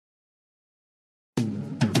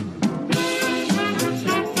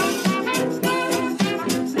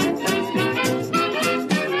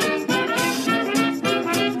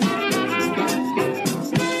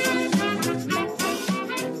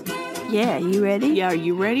Yeah, you ready? Yeah, are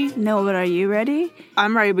you ready? No, but are you ready?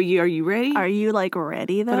 I'm ready, but are you ready? Are you like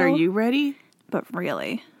ready though? But are you ready? But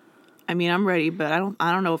really, I mean, I'm ready, but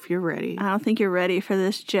I don't know if you're ready. I don't think you're ready for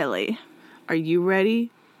this jelly. Are you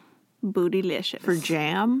ready Bootylicious. for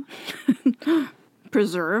jam?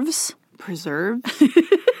 Preserves? Preserves?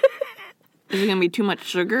 Is it gonna be too much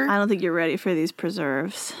sugar? I don't think you're ready for these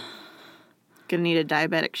preserves. Gonna need a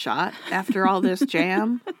diabetic shot after all this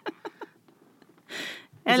jam?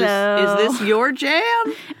 Hello. Is this your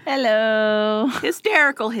jam? Hello.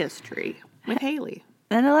 Hysterical History with Haley.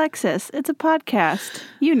 And Alexis, it's a podcast.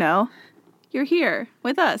 You know, you're here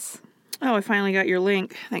with us. Oh, I finally got your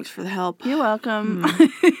link. Thanks for the help. You're welcome.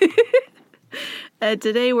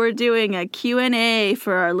 Today we're doing a Q&A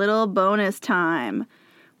for our little bonus time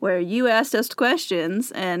where you asked us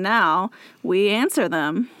questions and now we answer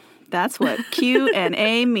them. That's what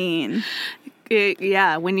Q&A mean.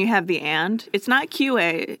 Yeah, when you have the and. It's not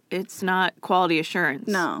QA. It's not quality assurance.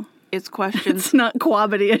 No. It's questions. It's not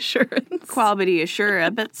quality assurance. Quality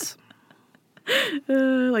assurance.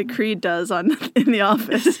 Like Creed does in The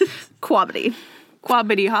Office. Quality.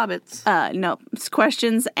 Quabity hobbits. No, it's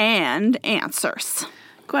questions and answers.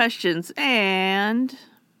 Questions and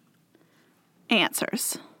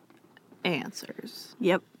Answers. answers.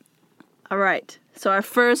 Yep. All right. So our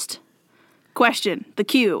first question, the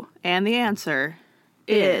Q, And the answer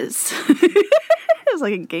is... It was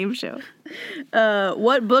like a game show.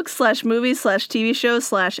 What books / movies / TV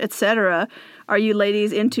shows / etc. are you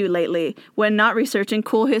ladies into lately when not researching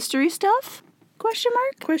cool history stuff? Question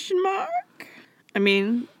mark? Question mark. I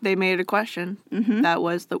mean, they made a question. Mm-hmm. That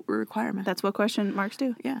was the requirement. That's what question marks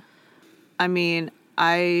do. Yeah. I mean,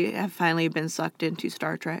 I have finally been sucked into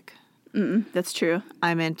Star Trek. That's true.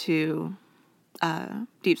 I'm into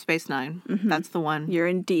Deep Space Nine. Mm-hmm. That's the one. You're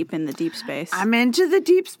in the deep space. I'm into the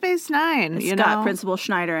Deep Space Nine. It's got Principal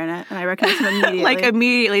Schneider in it, and I recognize him immediately. Like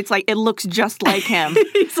immediately, it's like it looks just like him.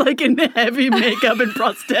 He's like in heavy makeup and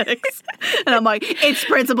prosthetics, and I'm like, it's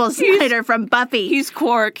Principal Schneider from Buffy. He's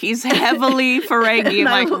Quark. He's heavily Ferengi and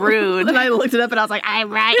like rude. And I looked it up, and I was like, I'm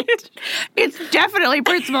right. It's definitely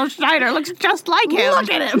Principal Schneider. Looks just like him.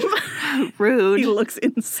 Look at him. Rude. He looks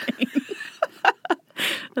insane.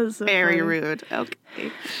 That's so Very funny. rude. Okay.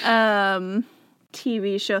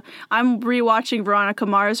 TV show. I'm rewatching Veronica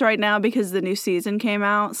Mars right now because the new season came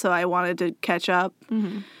out, so I wanted to catch up.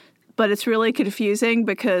 Mm-hmm. But it's really confusing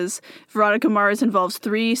because Veronica Mars involves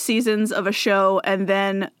 3 seasons of a show and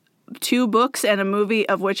then 2 books and a movie,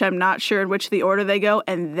 of which I'm not sure in which the order they go,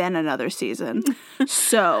 and then another season.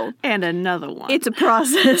 So And another one. it's a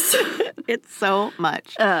process. It's so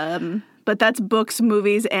much. But that's books,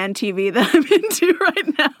 movies, and TV that I'm into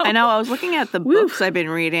right now. I know. I was looking at the books I've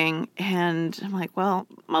been reading, and I'm like, well,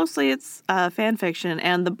 mostly it's fan fiction,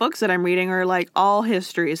 and the books that I'm reading are like all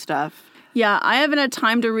history stuff. Yeah, I haven't had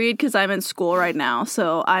time to read because I'm in school right now,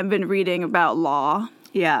 so I've been reading about law.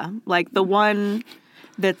 Yeah, like the one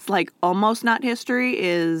that's like almost not history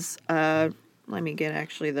is, let me get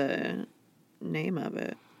actually the name of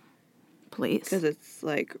it. Please. Because it's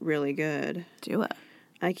like really good. Do it.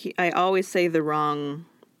 I always say the wrong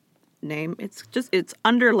name. It's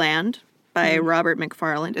Underland by Robert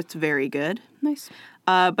McFarland. It's very good. Nice.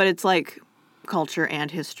 But it's like culture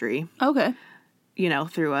and history, Okay. you know,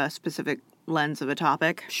 through a specific lens of a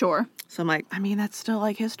topic. Sure. So I'm like, I mean, that's still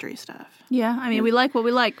like history stuff. Yeah, I mean, we like what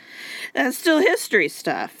we like. That's still history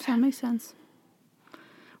stuff. That makes sense.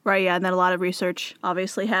 Right, yeah, and then a lot of research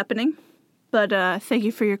obviously happening. But thank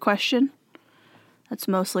you for your question. That's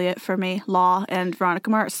mostly it for me. Law and Veronica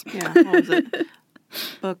Mars. Yeah, what was it?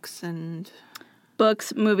 Books and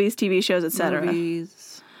Books, movies, TV shows, etc.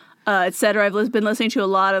 movies. Etc. I've been listening to a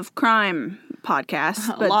lot of crime podcasts,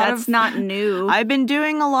 but that's not new. I've been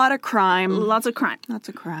doing a lot of crime. Lots of crime. Lots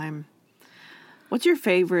of crime. What's your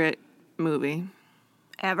favorite movie?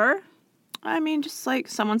 Ever? I mean, just like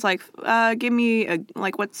someone's like, give me a,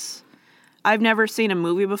 like, what's, I've never seen a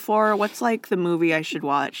movie before. What's like the movie I should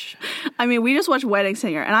watch? I mean, we just watched Wedding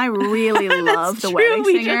Singer, and I really love The Wedding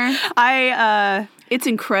Singer. It's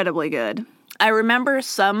incredibly good. I remember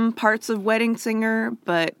some parts of Wedding Singer,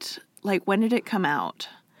 but like, when did it come out?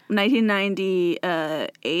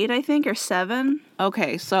 1998, I think, or 7.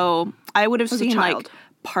 Okay, so I would have was a seen like child.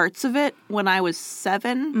 parts of it when I was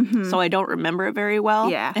 7, so I don't remember it very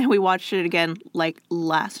well. Yeah. And we watched it again like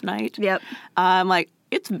last night. Yep. I'm like,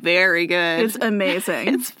 it's very good. It's amazing.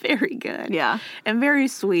 It's very good. Yeah. And very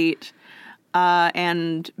sweet.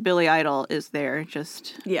 And Billy Idol is there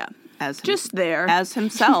just Yeah. as Just there. as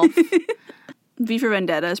himself. V for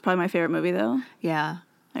Vendetta is probably my favorite movie, though. Yeah.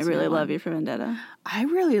 I really love V for Vendetta. I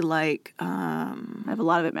really like I have a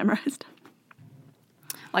lot of it memorized.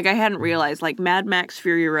 Like, I hadn't realized, like, Mad Max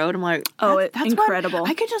Fury Road, I'm like, it's that's incredible.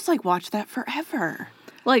 I could just, like, watch that forever.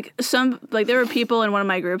 Like, there were people in one of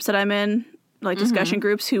my groups that I'm in, like, discussion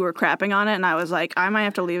groups, who were crapping on it, and I was like, I might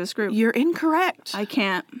have to leave this group. You're incorrect. I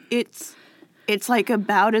can't. It's like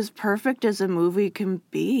about as perfect as a movie can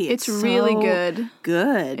be. It's really good.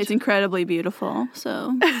 Good. It's incredibly beautiful,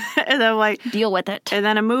 so. And I'm like, deal with it. And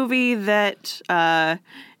then a movie that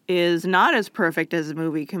is not as perfect as a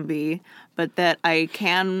movie can be, but that I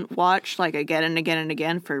can watch like again and again and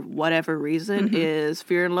again for whatever reason is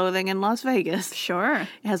Fear and Loathing in Las Vegas. Sure.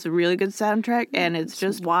 It has a really good soundtrack, and it's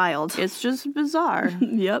just wild. It's just bizarre.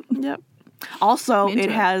 Yep. Also, it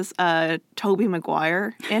has Tobey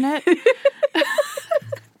Maguire in it.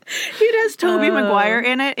 It has Tobey Maguire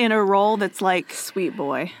in it in a role that's like sweet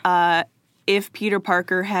boy. If Peter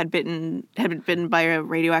Parker had been bitten by a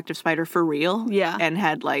radioactive spider for real, and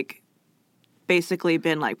had like basically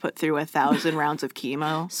been like put through 1,000 rounds of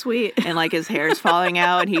chemo, sweet, and like his hair's falling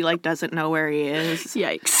out, and he like doesn't know where he is.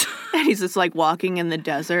 Yikes! And he's just like walking in the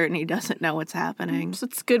desert, and he doesn't know what's happening. So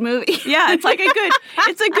it's a good movie. Yeah,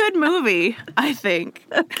 it's a good movie, I think.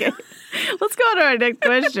 Okay, let's go to our next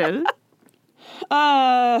question.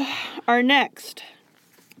 Our next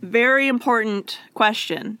very important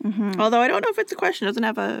question. Although I don't know if it's a question.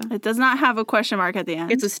 It does not have a question mark at the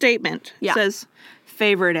end. It's a statement. Yeah. It says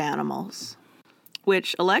favorite animals,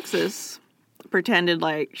 which Alexis pretended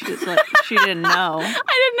like she didn't know.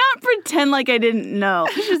 I did not pretend like I didn't know.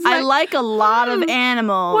 I like a lot of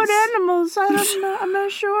animals. What animals? I don't know. I'm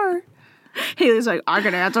not sure. Haley's like, I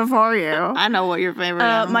can answer for you. I know what your favorite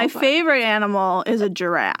animal my favorite animal is a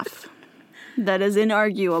giraffe. That is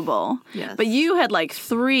inarguable. Yes. But you had like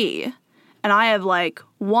 3, and I have like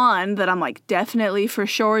 1 that I'm like definitely for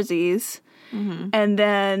shoresies. And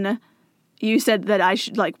then you said that I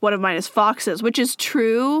should, like, one of mine is foxes, which is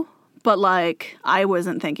true, but like I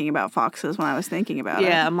wasn't thinking about foxes when I was thinking about it.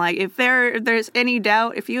 Yeah, I'm like, if there's any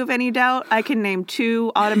doubt, if you have any doubt, I can name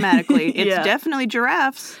 2 automatically. It's definitely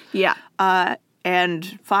giraffes. Yeah.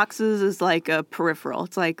 And foxes is like a peripheral.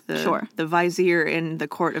 It's like the vizier in the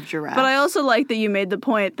court of giraffes. But I also like that you made the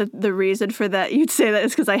point that the reason for that you'd say that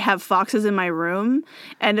is because I have foxes in my room,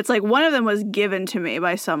 and it's like one of them was given to me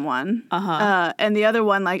by someone, and the other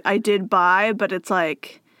one like I did buy, but it's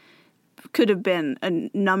like could have been a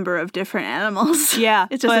number of different animals. Yeah,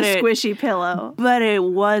 it's just a squishy pillow. But it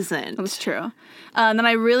wasn't. That's true. And then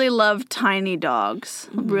I really love tiny dogs,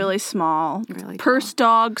 really small, really purse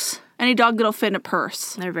dogs. Any dog that'll fit in a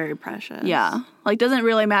purse. They're very precious. Yeah. Like, doesn't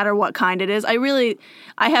really matter what kind it is. I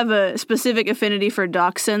have a specific affinity for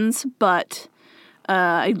dachshunds, but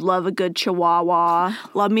I love a good chihuahua.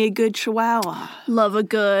 Love me a good chihuahua. Love a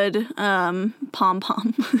good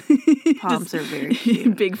pom-pom. Poms are very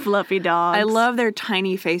cute. Big fluffy dogs. I love their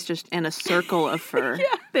tiny face just in a circle of fur. Yeah.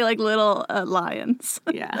 They like little lions.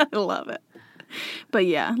 Yeah. I love it. But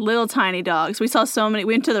yeah, little tiny dogs. We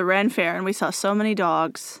went to the Ren Fair and we saw so many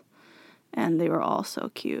dogs. And they were all so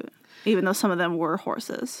cute, even though some of them were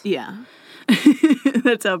horses. Yeah.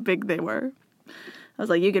 That's how big they were. I was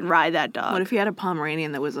like, you can ride that dog. What if you had a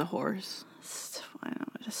Pomeranian that was a horse? I don't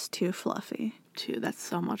know, just too fluffy. That's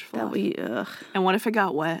so much fluff. And what if it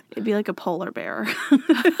got wet? It'd be like a polar bear.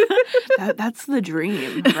 That's the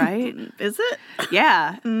dream, right? Is it?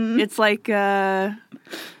 Yeah. It's like,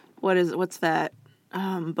 what's that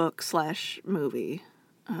book / movie?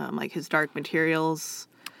 Like his Dark Materials.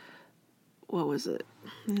 What was it?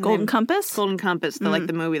 Golden Compass? Golden Compass,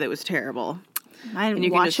 the movie that was terrible. I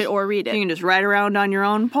didn't watch it or read it. You can just ride around on your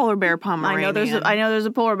own polar bear Pomeranian. I know there's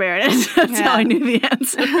a polar bear in it. That's how I knew the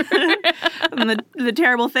answer. And the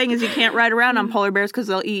terrible thing is you can't ride around on polar bears because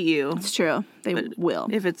they'll eat you. It's true. They will.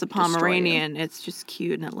 If it's a Pomeranian, it's just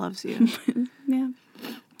cute and it loves you. Yeah.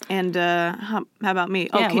 And how about me?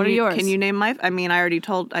 Yeah, what are yours? Can you name my? I mean, I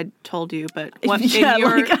told you, but what? Yeah,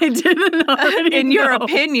 I didn't already in your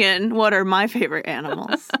opinion, what are my favorite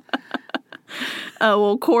animals?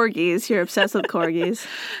 Well, corgis. You're obsessed with corgis.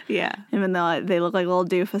 Yeah. Even though they look like little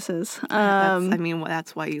doofuses.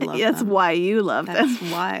 That's why you love them. That's why you love them. That's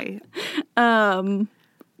why.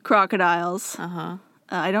 Crocodiles.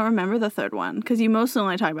 I don't remember the third one because you mostly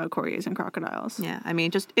only talk about corgis and crocodiles. Yeah. I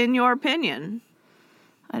mean, just in your opinion.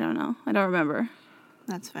 I don't know. I don't remember.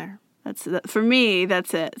 That's fair. For me,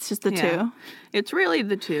 that's it. It's just the 2. It's really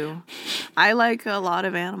the 2. I like a lot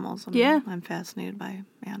of animals. I'm fascinated by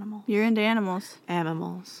animals. You're into animals.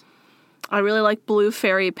 Animals. I really like blue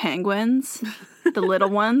fairy penguins, the little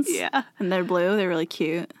ones. Yeah. And they're blue. They're really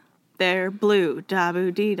cute. They're blue.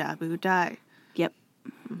 Da-boo-dee, da-boo-die. Yep.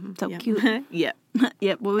 So cute. Yep.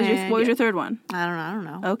 Yep. What was your third one? I don't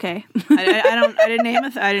know. Okay. I didn't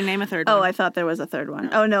name a third one. Oh, I thought there was a third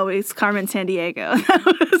one. Oh no, it's Carmen Sandiego.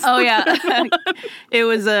 Oh yeah. It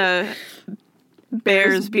was a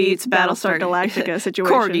Bears beats Battlestar Galactica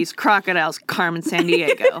situation. Corgis, crocodiles, Carmen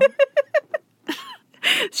Sandiego.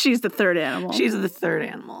 She's the third animal. She's the third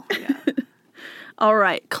animal. Yeah. All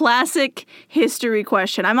right. Classic history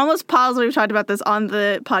question. I'm almost positive we've talked about this on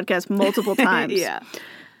the podcast multiple times. Yeah.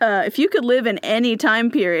 If you could live in any time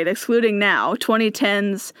period, excluding now,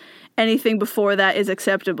 2010s, anything before that is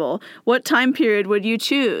acceptable, what time period would you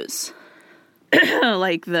choose?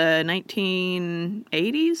 Like the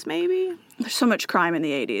 1980s, maybe? There's so much crime in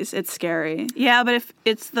the 80s. It's scary. Yeah, but if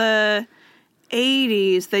it's the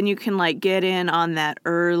 80s, then you can, like, get in on that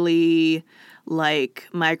early, like,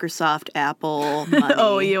 Microsoft, Apple money.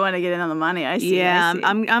 Oh, you want to get in on the money. I see. Yeah,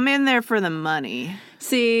 I see. I'm in there for the money.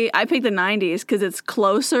 See, I picked the 90s because it's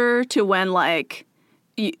closer to when, like,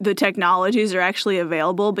 the technologies are actually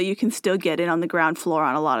available, but you can still get in on the ground floor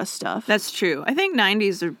on a lot of stuff. That's true. I think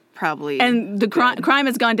 90s are probably And the crime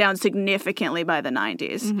has gone down significantly by the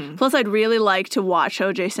 90s. Mm-hmm. Plus, I'd really like to watch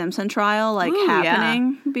O.J. Simpson trial, like,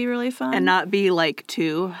 happening. Yeah. Be really fun. And not be, like,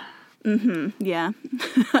 2. Mm-hmm. Yeah.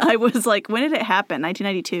 I was like, when did it happen?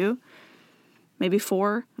 1992? Maybe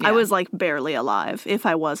 4? Yeah. I was, like, barely alive, if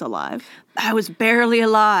I was alive. I was barely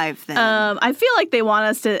alive then. I feel like they want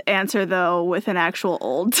us to answer, though, with an actual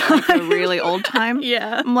old time. Like a really old time?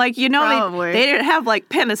 Yeah. I'm like, they didn't have, like,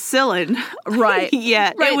 penicillin. Right.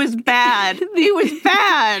 yet. Right. It was bad. It was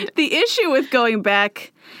bad. The issue with going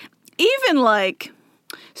back, even, like,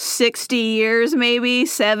 60 years, maybe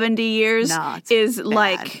 70 years, is bad.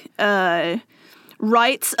 Like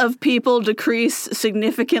rights of people decrease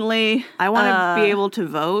significantly. I want to be able to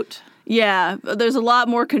vote. Yeah, there's a lot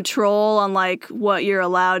more control on, like, what you're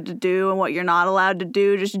allowed to do and what you're not allowed to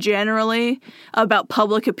do, just generally about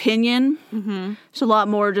public opinion. Mm-hmm. There's a lot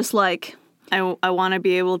more just, like, I want to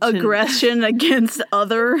be able to aggression against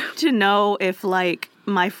other. To know if, like,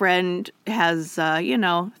 my friend has,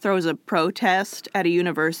 throws a protest at a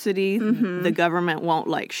university, mm-hmm. the government won't,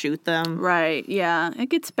 like, shoot them. Right, yeah. It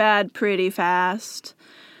gets bad pretty fast.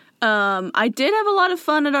 I did have a lot of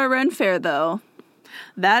fun at our Ren Fair, though.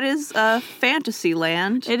 That is fantasy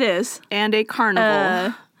land. It is. And a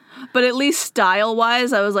carnival. But at least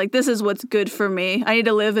style-wise, I was like, this is what's good for me. I need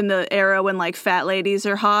to live in the era when, like, fat ladies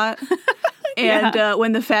are hot. And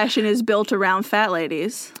when the fashion is built around fat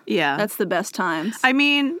ladies. Yeah. That's the best times. I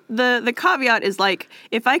mean, the caveat is, like,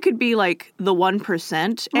 if I could be, like, the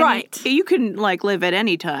 1%. Right. You can, like, live at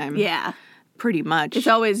any time. Yeah. Pretty much. It's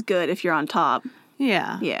always good if you're on top.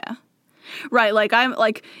 Yeah. Yeah. Right, like, I'm,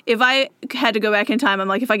 like, if I had to go back in time, I'm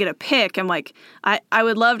like, if I get a pick, I'm like, I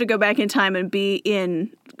would love to go back in time and be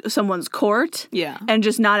in someone's court. Yeah. And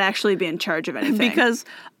just not actually be in charge of anything. Because,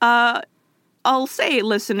 I'll say,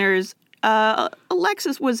 listeners,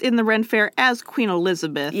 Alexis was in the Ren Fair as Queen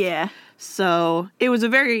Elizabeth. Yeah. So it was a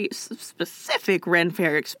very specific Ren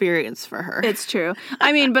Fair experience for her. It's true.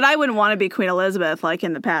 I mean, but I wouldn't want to be Queen Elizabeth like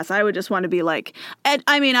in the past. I would just want to be like,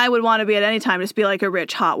 I would want to be at any time just be like a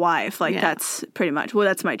rich, hot wife. Like, that's pretty much,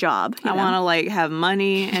 that's my job. I want to, like, have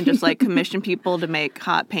money and just, like, commission people to make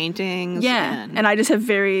hot paintings. Yeah. And I just have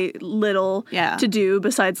very little to do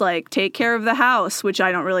besides, like, take care of the house, which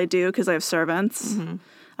I don't really do because I have servants. Mm-hmm.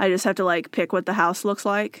 I just have to, like, pick what the house looks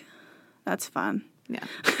like. That's fun. Yeah.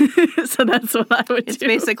 So that's what I would do. It's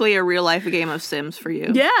basically a real-life game of Sims for you.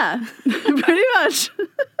 Yeah, pretty much.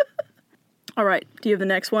 All right. Do you have the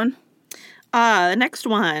next one? The next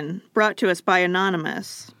one, brought to us by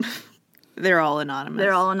Anonymous. They're all anonymous.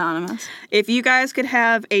 They're all anonymous. If you guys could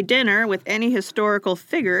have a dinner with any historical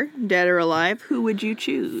figure, dead or alive, who would you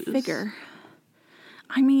choose? Figure.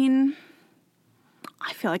 I mean,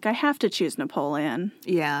 I feel like I have to choose Napoleon.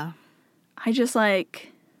 Yeah. I just, like...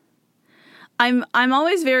 I'm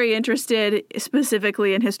always very interested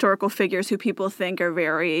specifically in historical figures who people think are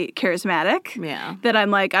very charismatic. Yeah. That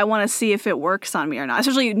I'm like, I want to see if it works on me or not.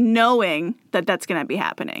 Especially knowing that that's going to be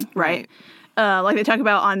happening, right? Like they talk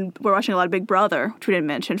about we're watching a lot of Big Brother, which we didn't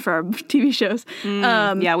mention for our TV shows.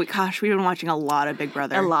 We've been watching a lot of Big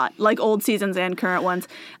Brother. A lot. Like old seasons and current ones.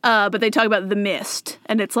 But they talk about The Mist.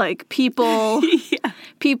 And it's like people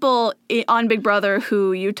on Big Brother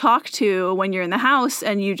who you talk to when you're in the house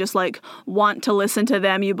and you just like want to listen to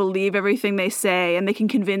them. You believe everything they say and they can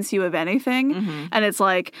convince you of anything. Mm-hmm. And it's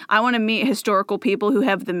like, I want to meet historical people who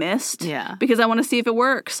have The Mist. Yeah. Because I want to see if it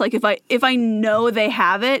works. Like if I know they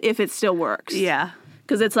have it, if it still works. Yeah.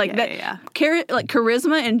 Because it's like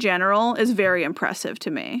charisma in general is very impressive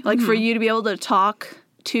to me. Like for you to be able to talk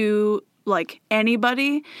to like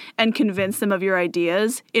anybody and convince them of your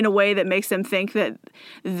ideas in a way that makes them think that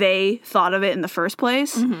they thought of it in the first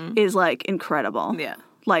place is like incredible. Yeah.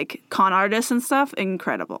 Like con artists and stuff,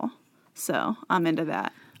 incredible. So I'm into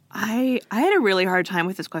that. I had a really hard time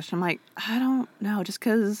with this question. I'm like, I don't know, just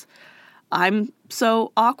because I'm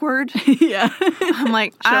so awkward. Yeah. I'm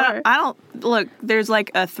like, Sure. I don't, look, there's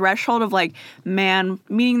like a threshold of like, man,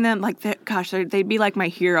 meeting them, like, they'd be like my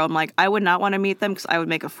hero. I'm like, I would not want to meet them because I would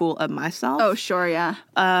make a fool of myself. Oh, sure, yeah.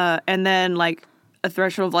 And then like a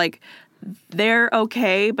threshold of like, they're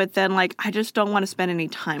okay, but then like, I just don't want to spend any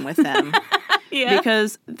time with them. Yeah.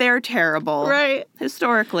 Because they're terrible. Right.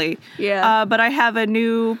 Historically. Yeah. But I have a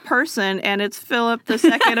new person, and it's Philip II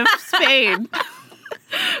of Spain.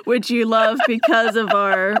 Which you love because of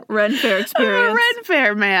our Ren Fair A experience. Ren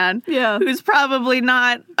Fair man. Yeah. Who's probably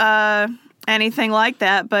not anything like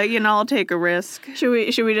that, but, you know, I'll take a risk. Should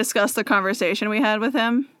we discuss the conversation we had with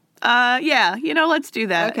him? Yeah, you know, let's do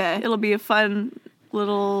that. Okay. It'll be a fun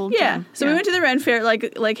little Yeah. thing. So we went to the Ren Fair,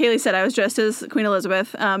 like Haley said, I was dressed as Queen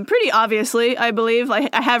Elizabeth. Pretty obviously, I believe. Like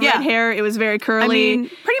I have red hair. It was very curly. I mean,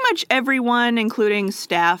 pretty much everyone, including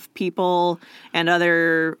staff, people, and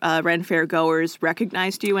other Ren Fair goers,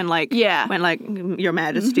 recognized you and like went like Your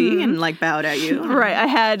Majesty and like bowed at you. Right. I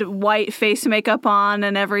had white face makeup on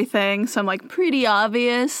and everything, so I'm like pretty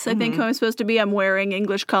obvious. I think who I'm supposed to be. I'm wearing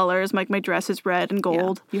English colors. Like my dress is red and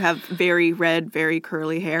gold. You have very red, very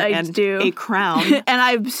curly hair and do. a crown. And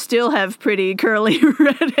I still have pretty curly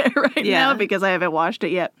red hair right now because I haven't washed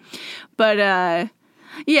it yet. But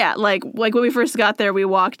yeah, like when we first got there, we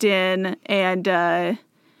walked in and we're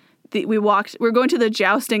going to the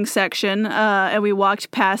jousting section, and we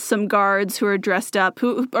walked past some guards who are dressed up,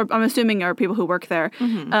 who I'm assuming are people who work there,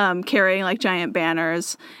 carrying like giant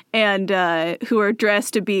banners, and who are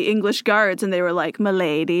dressed to be English guards, and they were like, "My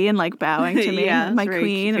lady," and like bowing to me, my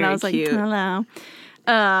queen, and I was like, cute. "Hello."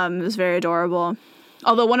 It was very adorable.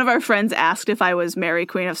 Although one of our friends asked if I was Mary,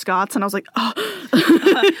 Queen of Scots, and I was like, "Oh,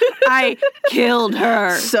 I killed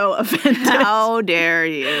her." so offended." How dare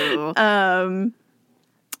you?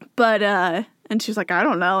 But and she was like, "I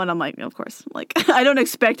don't know," and I'm like, "Of course." Like, I don't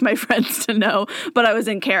expect my friends to know, but I was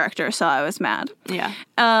in character, so I was mad. Yeah.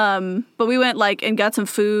 But we went like and got some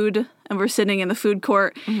food, and we're sitting in the food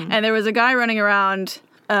court, and there was a guy running around.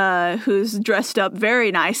 Who's dressed up very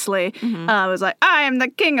nicely, was like, "I am the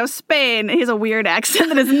King of Spain." He has a weird accent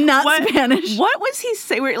that is not Spanish. What was he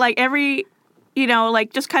saying? Like every, you know,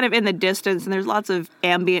 like just kind of in the distance, and there's lots of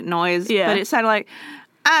ambient noise. Yeah. But it sounded like,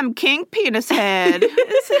 "I'm King Penis Head."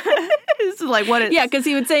 This is like what it. Yeah, because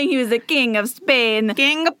he was saying he was the King of Spain.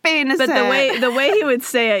 King of Penis But Head. the way he would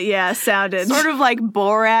say it, sounded Sort of like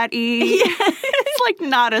Borat-y. It's like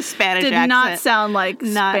not a Spanish accent. did not sound like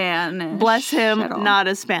Spanish. Bless him, at all. not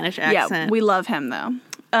a Spanish accent. Yeah, we love him though.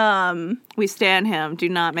 We stan him. Do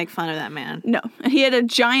not make fun of that man. No, he had a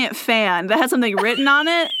giant fan that had something written on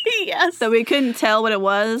it. Yes. So we couldn't tell what it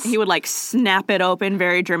was. He would like snap it open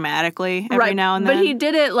very dramatically every now and then. But he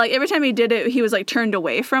did it, like, every time he did it, he was, like, turned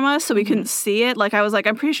away from us, so we couldn't see it. Like, I was like,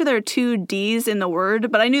 I'm pretty sure there are 2 D's in the word,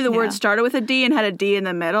 but I knew the word started with a D and had a D in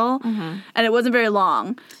the middle, and it wasn't very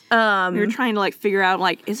long. We were trying to, like, figure out,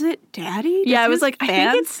 like, is it daddy? Yeah, I was like, I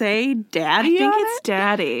think it's say daddy. I think it's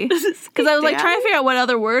daddy. Because I was, like, trying to figure out what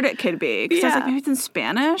other word it could be. Because I was like, maybe it's in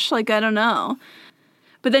Spanish? Like, I don't know.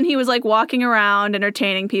 But then he was, like, walking around,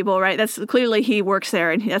 entertaining people, right? That's clearly he works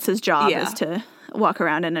there, and that's his job is to walk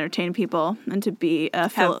around and entertain people and to be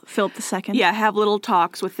Philip II. Yeah, have little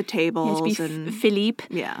talks with the tables. Be Philippe.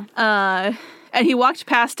 Yeah. And he walked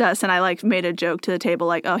past us, and I, like, made a joke to the table,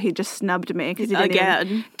 like, oh, he just snubbed me because he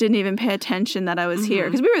didn't even pay attention that I was here.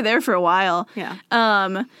 Because we were there for a while. Yeah.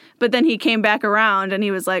 But then he came back around, and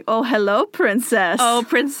he was like, oh, hello, princess. Oh,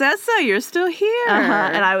 princessa, you're still here.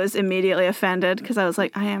 And I was immediately offended because I was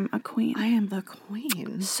like, I am a queen. I am the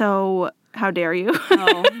queen. So how dare you?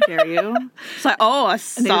 Oh, dare you? It's like, oh,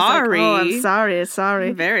 sorry. Like, oh, I'm sorry.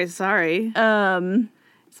 I'm very sorry.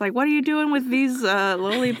 It's like, what are you doing with these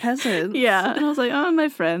lowly peasants? Yeah. And I was like, oh, my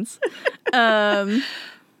friends.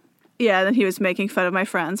 Yeah, then he was making fun of my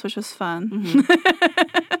friends, which was fun.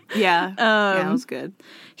 Yeah. Yeah, it was good.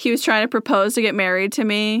 He was trying to propose to get married to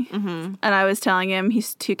me, and I was telling him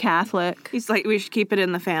he's too Catholic. He's like, we should keep it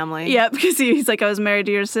in the family. Yep, because he's like, I was married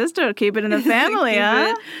to your sister. Keep it in the family,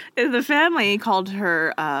 huh? In the family. He called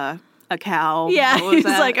her a cow. Yeah, he's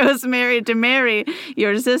like, I was married to Mary,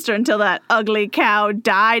 your sister, until that ugly cow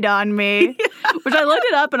died on me. Which I looked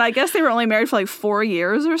it up, and I guess they were only married for like 4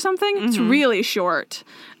 years or something. It's really short.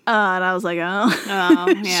 And I was like, oh,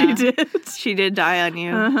 yeah. she did. She did die on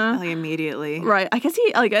you like immediately. Right. I guess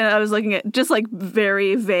he, like, and I was looking at just, like,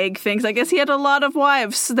 very vague things. I guess he had a lot of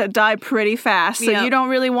wives that die pretty fast, so Yep. you don't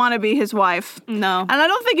really want to be his wife. No. And I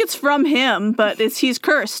don't think it's from him, but he's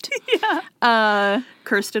cursed. Yeah.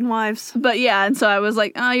 Kirsten wives. But yeah, and so I was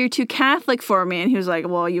like, oh, you're too Catholic for me. And he was like,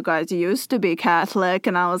 well, you guys used to be Catholic.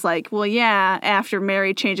 And I was like, well, yeah, after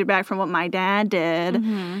Mary changed it back from what my dad did.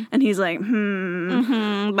 And he's like,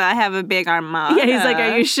 But I have a big armada. Yeah, he's like,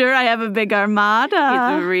 are you sure I have a big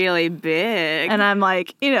armada? It's really big. And I'm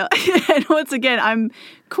like, you know, and once again, I'm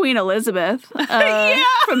Queen Elizabeth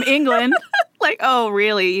from England. Like, oh,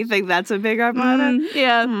 really? You think that's a big armada?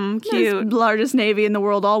 Yeah, cute. It's largest navy in the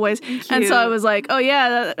world always. And so I was like, oh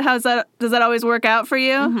yeah, how's that? Does that always work out for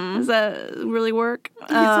you? Does that really work?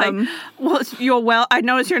 It's like, well, I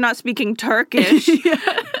notice you're not speaking Turkish.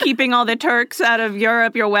 Keeping all the Turks out of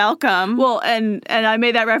Europe, you're welcome. Well, and I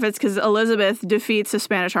made that reference because Elizabeth defeats the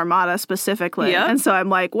Spanish Armada specifically. Yep. And so I'm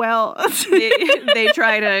like, well... they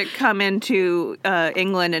try to come into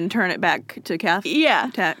England and turn it back to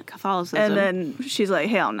Catholicism. And then she's like,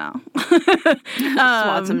 hell no.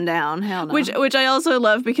 Swats him down. Hell no. Which I also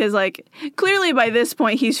love because, like, clearly by this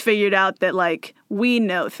point he's figured out that, like, we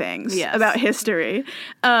know things about history.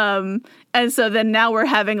 And so then now we're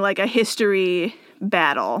having, like, a history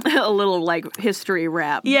battle. A little, like, history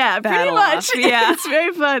rap. Yeah, pretty much. Yeah. It's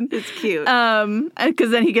very fun. It's cute.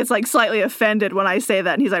 Because then he gets, like, slightly offended when I say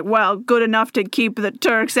that. And he's like, well, good enough to keep the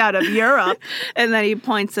Turks out of Europe. And then he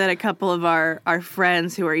points at a couple of our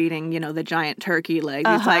friends who are eating, you know, the giant turkey legs.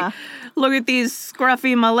 He's like, look at these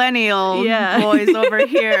scruffy millennial boys over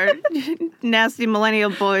here. Nasty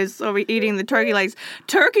millennial boys over eating the turkey legs.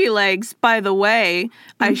 Turkey legs, by the way,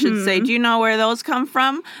 I should say, do you know where those come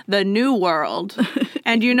from? The New World.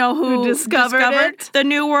 And you know who discovered it? The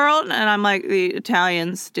New World? And I'm like, the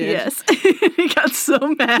Italians did. Yes. He got so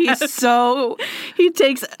mad. He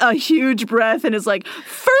takes a huge breath and is like,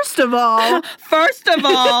 first of all,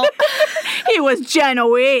 he was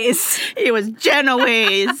Genoese.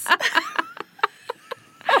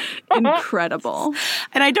 Incredible.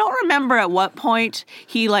 And I don't remember at what point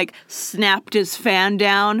he, like, snapped his fan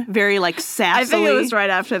down very, like, sassily. I think it was right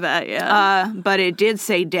after that, yeah. But it did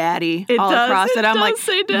say daddy across it. I'm like,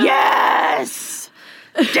 say daddy. Yes!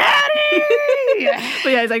 Daddy!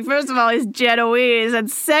 But yeah, he's like, first of all, he's Genoese, and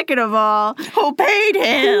second of all, who paid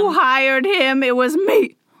him? Who hired him? It was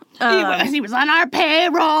me. He was on our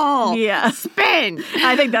payroll. Yeah. Spin.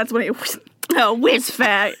 I think that's when he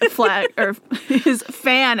his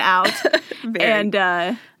fan out.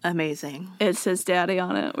 And amazing. It says daddy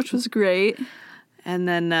on it, which was great. And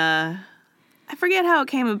then I forget how it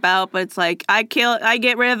came about, but it's like, I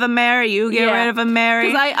get rid of a Mary, you get rid of a Mary.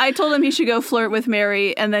 Because I told him he should go flirt with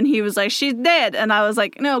Mary, and then he was like, she's dead. And I was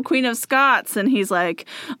like, no, Queen of Scots. And he's like,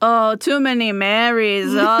 oh, too many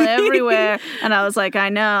Marys all everywhere. And I was like, I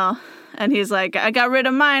know. And he's like, I got rid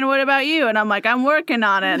of mine. What about you? And I'm like, I'm working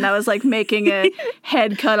on it. And I was like making a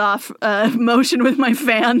head cut off motion with my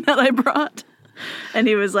fan that I brought. And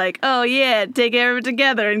he was like, oh, yeah, take care of it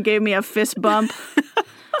together. And gave me a fist bump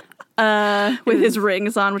with his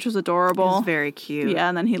rings on, which was adorable. It was very cute. Yeah,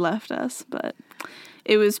 and then he left us. But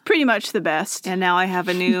it was pretty much the best. And now I have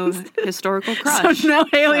a new historical crush. So now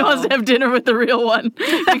Haley wants to have dinner with the real one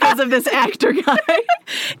because of this actor guy.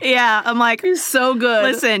 Yeah, I'm like, he's so good.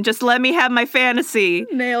 Listen, just let me have my fantasy.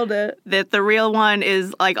 Nailed it. That the real one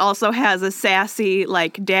is, like, also has a sassy,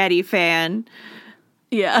 like, daddy fan.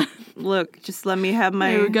 Yeah. Look, just let me have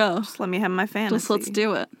my... There we go. Just let me have my fantasy. Just let's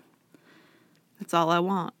do it. That's all I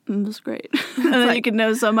want. It was great. And then you could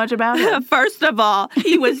know so much about him. First of all,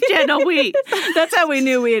 he was Genoese. That's how we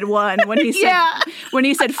knew we had won when he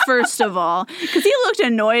said first of all. Because he looked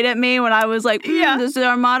annoyed at me when I was like, does the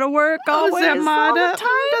Armada work always? Does Armada? All the time?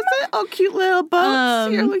 Does it? Oh, cute little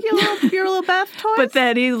boats. Your little bath toys. But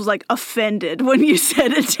then he was like offended when you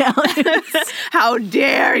said Italian. How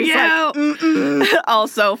dare you? Like,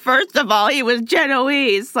 also, first of all, he was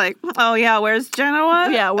Genoese. Like, oh yeah, where's Genoa?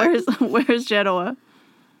 Yeah, where's Genoa?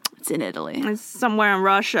 It's in Italy. It's somewhere in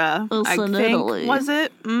Russia. It's in Italy. Was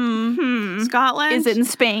it? Mm-hmm. Scotland? Is it in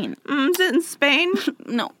Spain? Is it in Spain?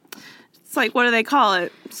 No. It's like, what do they call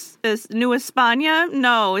it? Is New España?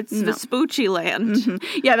 No, it's Vespucci land.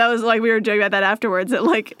 Mm-hmm. Yeah, that was like, we were joking about that afterwards. That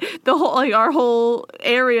like the whole, like our whole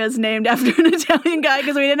area is named after an Italian guy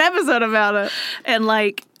because we did an episode about it. And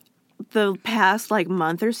like the past like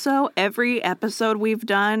month or so, every episode we've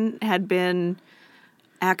done had been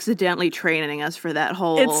accidentally training us for that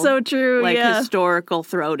whole it's so true historical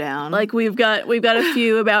throwdown. Like we've got a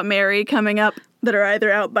few about Mary coming up that are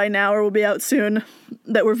either out by now or will be out soon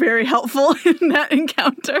that were very helpful in that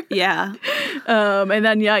encounter. Yeah. And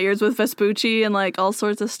then, yours with Vespucci and, like, all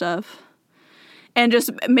sorts of stuff. And just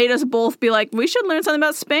made us both be like, we should learn something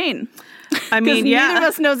about Spain. I mean, neither of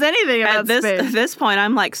us knows anything about Spain. At this point,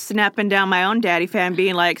 I'm, like, snapping down my own daddy fan,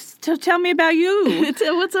 being like, tell me about you.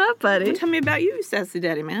 What's up, buddy? Tell me about you, sassy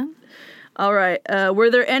daddy man. All right. Were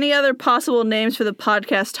there any other possible names for the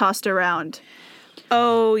podcast tossed around?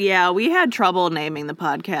 Oh, yeah. We had trouble naming the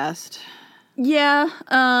podcast. Yeah.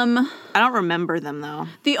 I don't remember them, though.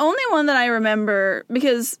 The only one that I remember,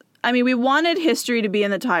 because, I mean, we wanted history to be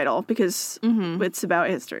in the title because it's about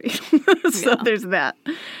history. So there's that.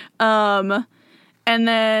 And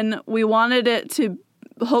then we wanted it to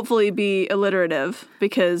hopefully be alliterative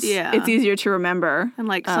because it's easier to remember. And,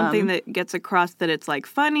 like, something that gets across that it's, like,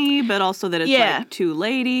 funny, but also that it's, like, two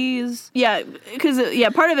ladies. Yeah, because,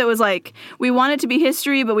 part of it was, like, we want it to be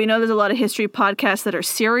history, but we know there's a lot of history podcasts that are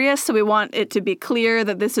serious, so we want it to be clear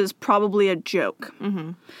that this is probably a joke.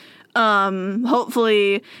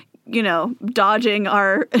 Hopefully, dodging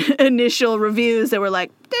our initial reviews that were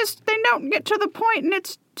like, they don't get to the point and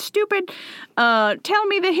it's stupid. Tell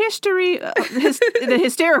me the history. The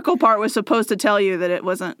hysterical part was supposed to tell you that it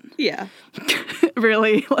wasn't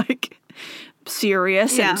really, like,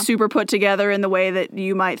 serious and super put together in the way that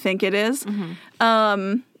you might think it is.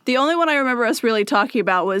 The only one I remember us really talking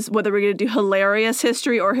about was whether we're going to do hilarious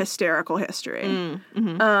history or hysterical history.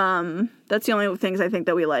 That's the only things I think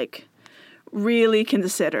that we, like, really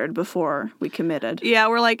considered before we committed. Yeah,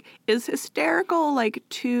 we're like, is hysterical, like,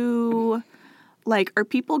 too, like, are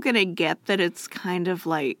people gonna get that it's kind of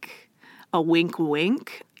like a wink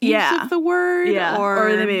use of the word? Yeah,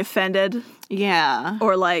 or they may be offended. Yeah.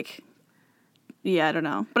 Or, like, I don't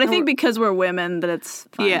know. But I think because we're women that it's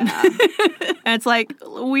fine. Yeah. And it's like,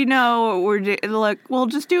 we know like, we'll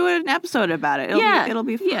just do an episode about it. It'll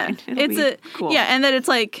be fine. Yeah. It'll be cool. Yeah, and that it's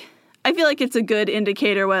like, I feel like it's a good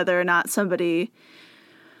indicator whether or not somebody,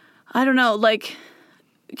 I don't know, like,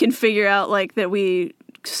 can figure out, like, that we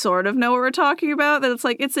sort of know what we're talking about, that it's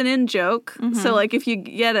like, it's an in-joke. So, like, if you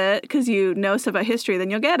get it because you know stuff about history, then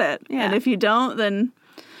you'll get it. Yeah. And if you don't, then,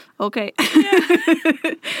 okay.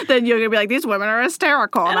 Then you're going to be like, these women are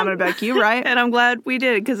hysterical. And I'm going to be like, you right. And I'm glad we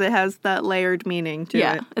did because it has that layered meaning to it.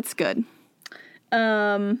 Yeah, it's good.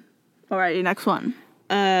 All right, your next one.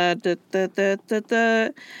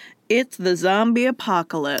 It's the zombie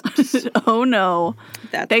apocalypse. Oh, no.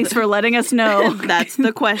 Thanks for letting us know. That's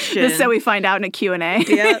the question. This is how we find out in a Q&A.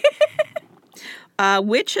 Yeah.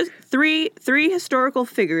 Which three historical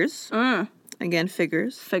figures, again,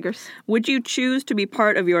 figures, would you choose to be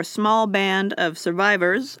part of your small band of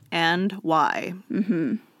survivors and why?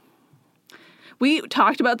 We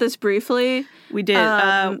talked about this briefly. We did.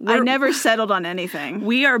 I never settled on anything.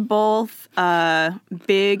 We are both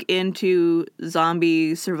big into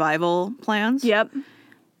zombie survival plans. Yep.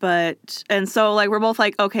 And so, like, we're both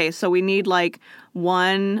like, okay, so we need, like,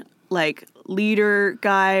 one, like, leader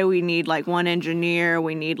guy. We need, like, one engineer.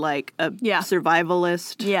 We need, like, a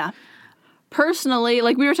survivalist. Yeah. Personally,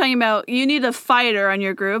 like we were talking about, you need a fighter on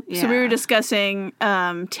your group. Yeah. So we were discussing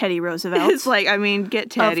Teddy Roosevelt. It's like, I mean, get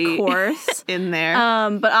Teddy, of course, in there.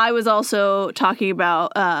 But I was also talking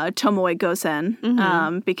about Tomoe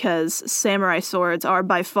Gosen because samurai swords are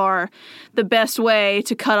by far the best way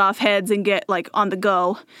to cut off heads and get, like, on the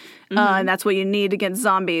go. And that's what you need against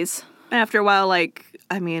zombies. After a while, like,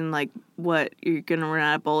 I mean, like, what? You're going to run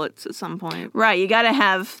out of bullets at some point. Right. You got to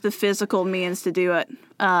have the physical means to do it.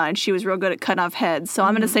 And she was real good at cutting off heads. So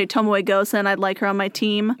I'm going to say Tomoe Gosen. I'd like her on my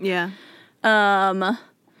team. Yeah. I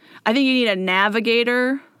think you need a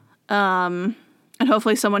navigator. And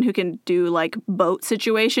hopefully someone who can do, like, boat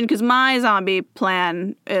situation. Because my zombie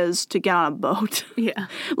plan is to get on a boat. Yeah.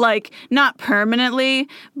 Like, not permanently,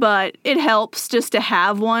 but it helps just to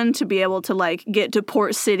have one to be able to, like, get to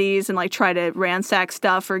port cities and, like, try to ransack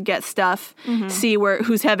stuff or get stuff. See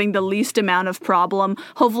who's having the least amount of problem.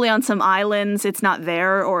 Hopefully on some islands it's not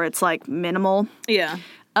there or it's, like, minimal. Yeah.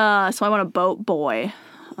 So I want a boat boy.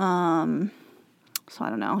 So I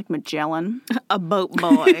don't know, like Magellan. A boat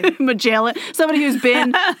boy. Magellan. Somebody who's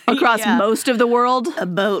been across most of the world. A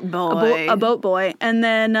boat boy. A boat boy. And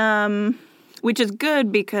then... which is good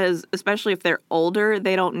because, especially if they're older,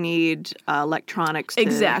 they don't need electronics to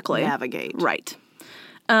navigate. Right.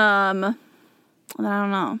 I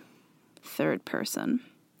don't know. Third person.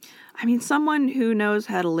 I mean, someone who knows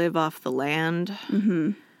how to live off the land.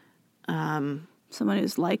 Someone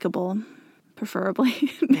who's likable, preferably.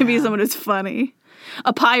 Maybe someone who's funny.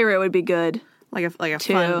 A pirate would be good. Like a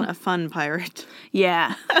Two. fun pirate.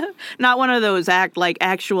 Yeah. Not one of those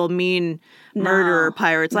actual mean murderer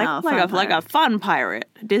pirates. No, Like a fun pirate,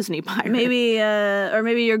 Disney pirate. Maybe or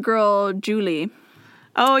maybe your girl Julie.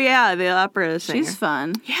 Oh yeah, the opera singer. She's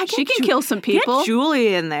fun. Yeah, she can kill some people. Get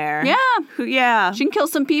Julie in there. Yeah. Yeah. She can kill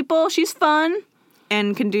some people. She's fun.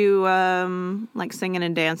 And can do like singing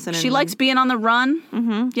and dancing. She likes being on the run.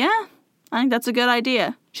 Mm-hmm. Yeah. I think that's a good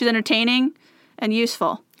idea. She's entertaining and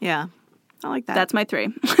useful. Yeah. I like that. That's my 3.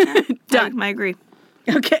 Done. I agree.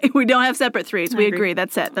 Okay. We don't have separate 3s. We agree.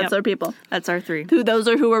 That's it. That's our people. That's our 3. Those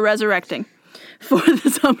are who we're resurrecting for the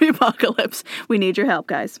zombie apocalypse. We need your help,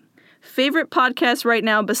 guys. Favorite podcast right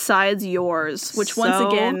now besides yours, which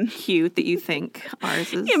once again cute that you think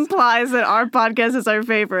ours is. implies that our podcast is our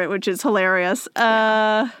favorite, which is hilarious.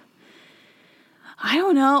 I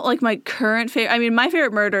don't know, like my current favorite. I mean, My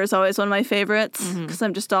Favorite Murder is always one of my favorites because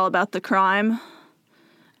I'm just all about the crime.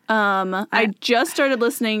 I just started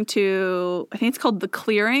listening to, I think it's called The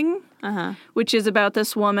Clearing, which is about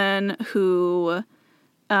this woman who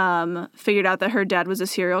figured out that her dad was a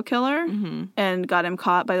serial killer and got him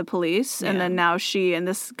caught by the police. And then now she and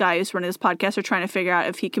this guy who's running this podcast are trying to figure out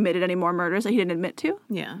if he committed any more murders that he didn't admit to.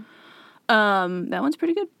 Yeah. That one's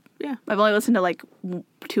pretty good. Yeah. I've only listened to like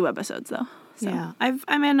 2 episodes though. So. Yeah.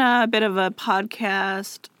 I'm in a bit of a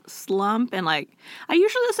podcast slump, and like I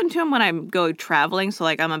usually listen to them when I go traveling, so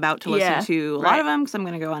like I'm about to listen to a lot of them because I'm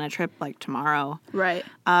going to go on a trip like tomorrow. Right.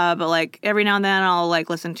 But like every now and then I'll like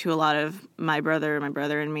listen to a lot of My Brother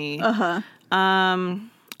and Me. I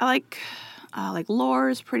like Lore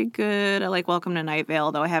is pretty good. I like Welcome to Night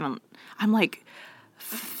Vale, though I'm like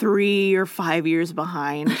 3 or 5 years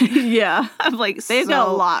behind. Yeah. I'm like they've got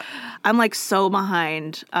a lot. I'm like so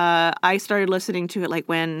behind. I started listening to it like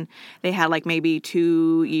when they had like maybe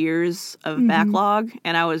 2 years of backlog,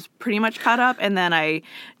 and I was pretty much caught up, and then I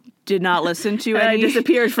did not listen to it. I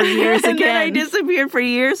disappeared for years and again. Then I disappeared for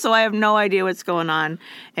years, so I have no idea what's going on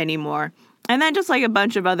anymore. And then just like a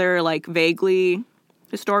bunch of other like vaguely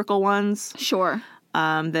historical ones. Sure.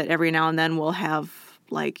 That every now and then will have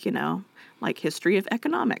like, you know, like history of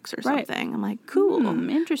economics or something. I'm like, cool.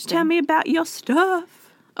 Interesting. Tell me about your stuff.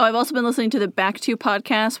 Oh, I've also been listening to the Back to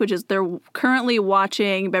podcast, which is they're currently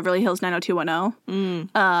watching Beverly Hills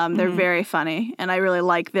 90210. They're very funny, and I really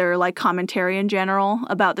like their like commentary in general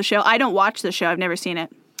about the show. I don't watch the show; I've never seen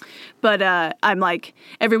it, but I'm like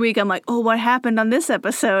every week I'm like, oh, what happened on this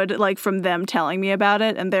episode? Like from them telling me about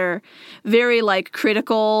it, and they're very like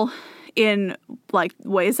critical in like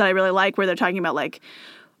ways that I really like, where they're talking about like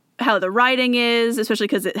how the writing is, especially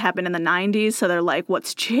because it happened in the 90s. So they're like,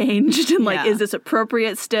 what's changed? And like, is this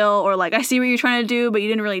appropriate still? Or like, I see what you're trying to do, but you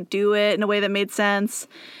didn't really do it in a way that made sense.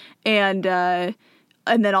 And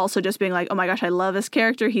then also just being like, oh my gosh, I love this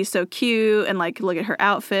character. He's so cute. And like, look at her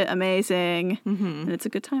outfit. Amazing. And it's a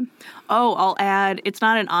good time. Oh, I'll add, it's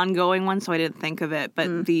not an ongoing one, so I didn't think of it,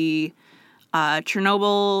 but the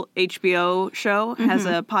Chernobyl HBO show has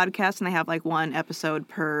a podcast, and they have like one episode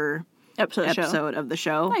per episode of the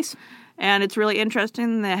show. Nice. And it's really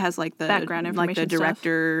interesting. It has like the background information, like the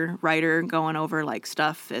director, writer going over like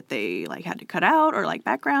stuff that they like had to cut out, or like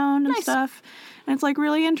background and stuff. And it's like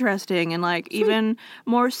really interesting and like even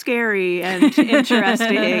more scary and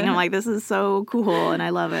interesting. I'm like, this is so cool, and I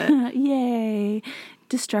love it. Yay.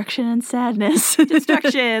 Destruction and sadness.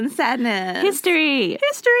 Destruction, sadness. History.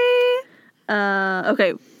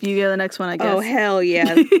 Okay, you go to the next one, I guess. Oh, hell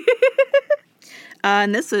yeah.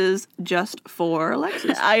 And this is just for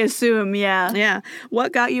Alexis. I assume, yeah. Yeah.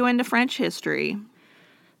 What got you into French history?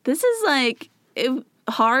 This is like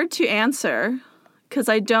hard to answer because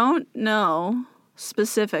I don't know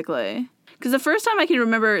specifically. Because the first time I can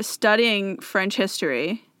remember studying French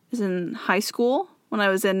history is in high school when I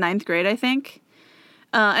was in 9th grade, I think.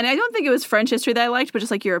 And I don't think it was French history that I liked, but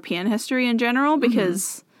just like European history in general,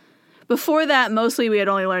 because before that, mostly we had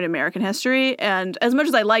only learned American history. And as much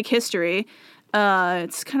as I like history,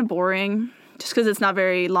 it's kind of boring just because it's not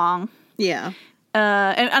very long. Yeah.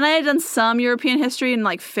 And I had done some European history in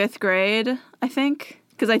like 5th grade, I think,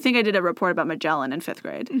 because I think I did a report about Magellan in 5th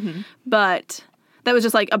grade. But that was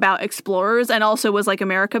just like about explorers, and also was like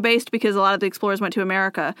America based because a lot of the explorers went to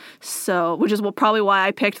America. So, which is probably why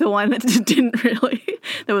I picked the one that didn't really,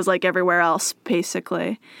 that was like everywhere else,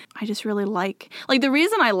 basically. I just really like the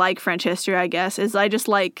reason I like French history, I guess, is I just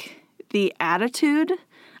like the attitude.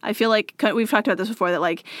 I feel like we've talked about this before, that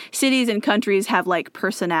like cities and countries have like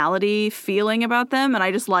personality feeling about them. And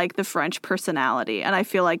I just like the French personality. And I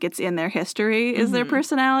feel like it's in their history is their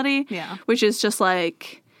personality. Yeah. Which is just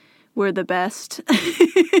like, we're the best.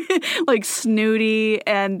 Like snooty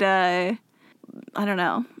and I don't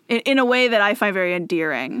know. In a way that I find very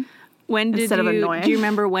endearing. When did instead of annoying. Do you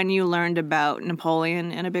remember when you learned about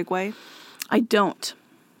Napoleon in a big way? I don't.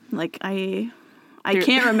 Like, I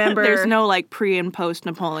can't remember. There's no, like, pre and post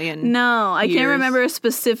Napoleon. No, I years. can't remember a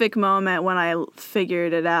specific moment when I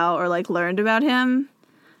figured it out or, like, learned about him.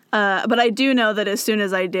 But I do know that as soon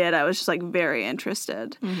as I did, I was just, like, very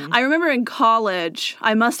interested. I remember in college,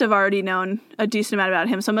 I must have already known a decent amount about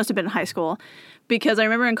him, so it must have been in high school. Because I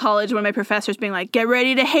remember in college one of my professors being like, get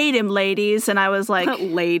ready to hate him, ladies. And I was like...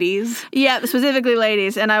 Ladies. Yeah, specifically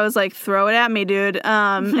ladies. And I was like, throw it at me, dude.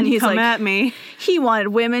 And he's Come like... at me. He wanted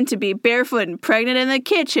women to be barefoot and pregnant in the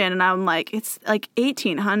kitchen. And I'm like, it's like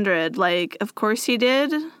 1800. Like, of course he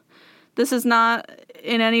did. This is not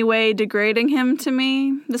in any way degrading him to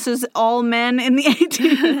me. This is all men in the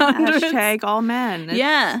 1800s. Hashtag all men.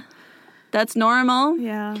 Yeah. That's normal.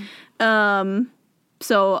 Yeah.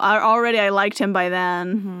 So I liked him by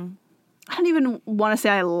then. I don't even want to say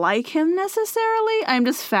I like him necessarily. I'm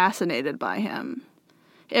just fascinated by him.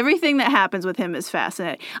 Everything that happens with him is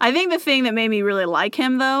fascinating. I think the thing that made me really like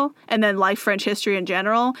him, though, and then like French history in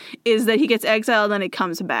general, is that he gets exiled and then he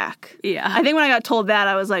comes back. Yeah. I think when I got told that,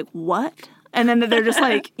 I was like, what? And then they're just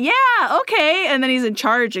like, yeah, okay. And then he's in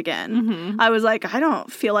charge again. I was like, I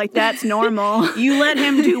don't feel like that's normal. You let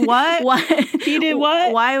him do what? What? He did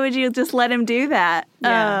what? Why would you just let him do that?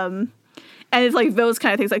 Yeah. And it's like those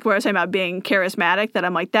kind of things, like where I was talking about being charismatic, that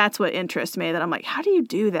I'm like, that's what interests me. That I'm like, how do you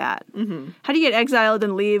do that? How do you get exiled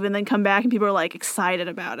and leave and then come back and people are like excited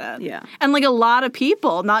about it? Yeah. And like a lot of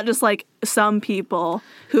people, not just like some people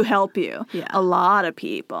who help you. Yeah. A lot of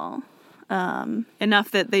people.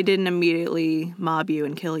 Enough that they didn't immediately mob you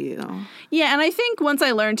and kill you. Yeah, and I think once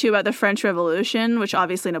I learned too about the French Revolution, which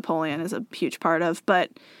obviously Napoleon is a huge part of, but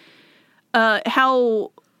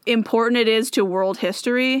how important it is to world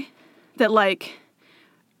history, that like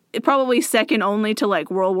it probably second only to like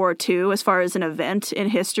World War II as far as an event in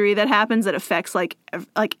history that happens that affects like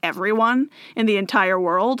everyone in the entire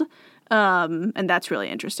world, and that's really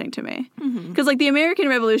interesting to me because like the American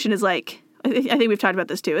Revolution is like, I think we've talked about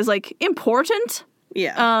this too, is like important.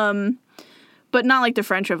 Yeah. But not like the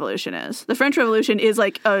French Revolution is. The French Revolution is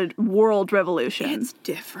like a world revolution. It's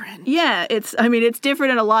different. Yeah, it's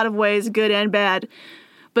different in a lot of ways, good and bad.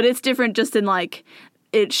 But it's different just in like,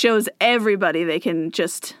 it shows everybody they can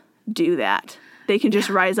just do that. They can just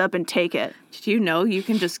rise up and take it. Did you know you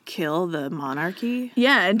can just kill the monarchy?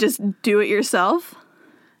 Yeah, and just do it yourself.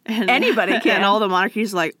 And, Anybody can. And all the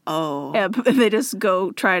monarchies like, oh. Yeah, they just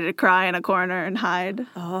go try to cry in a corner and hide.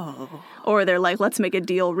 Oh. Or they're like, let's make a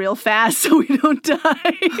deal real fast so we don't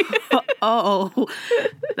die. Oh,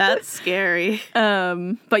 that's scary.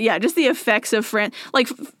 But yeah, just the effects of France. Like,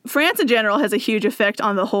 France in general has a huge effect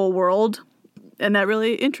on the whole world. And that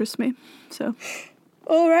really interests me. So,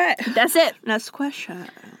 All right. that's it. Next question.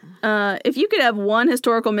 If you could have one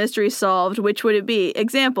historical mystery solved, which would it be?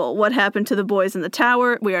 Example, what happened to the boys in the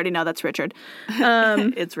tower? We already know that's Richard.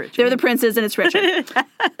 It's Richard. They're the princes and it's Richard.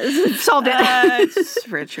 Solved it. It's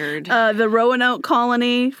Richard. The Roanoke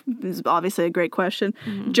colony is obviously a great question.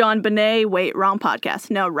 John Bonet, wait, wrong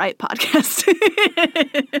podcast. No, right podcast.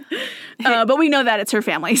 But we know that it's her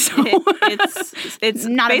family, so It's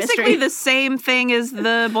not a basically mystery. the same thing as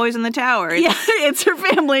the boys in the tower. Yeah, it's her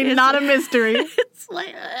family, not a mystery. It's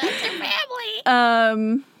like, it's her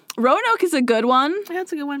family. Roanoke is a good one.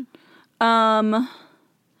 That's a good one. I'm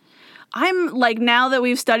like, now that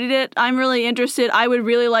we've studied it, I'm really interested. I would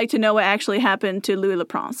really like to know what actually happened to Louis Le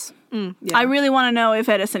Prince. Yeah. I really want to know if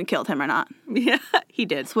Edison killed him or not. Yeah, he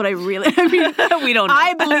did. That's what I really, I mean, We don't know.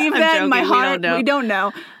 I believe I'm that in my joking. heart. We don't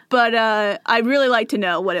know. But I'd really like to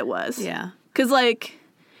know what it was. Yeah. Because, like,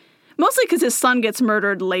 mostly because his son gets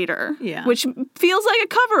murdered later. Yeah. Which feels like a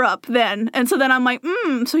cover-up then. And so then I'm like,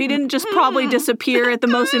 so he didn't just probably disappear at the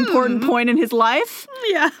most important point in his life?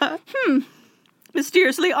 Yeah.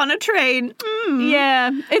 Mysteriously on a train.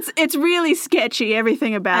 Yeah. It's really sketchy,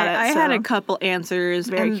 everything about it. I so. had a couple answers.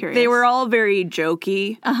 Very and curious. They were all very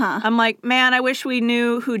jokey. Uh-huh. I'm like, man, I wish we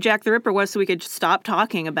knew who Jack the Ripper was so we could stop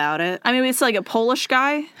talking about it. I mean, it's like a Polish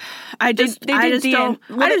guy. I just they did don't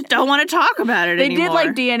want to talk about it They anymore. did like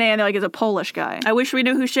DNA and they're like, it's a Polish guy. I wish we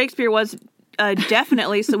knew who Shakespeare was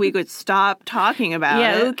definitely so we could stop talking about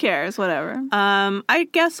Yeah, it. who cares? Whatever. I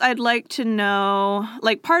guess I'd like to know,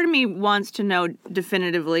 like, part of me wants to know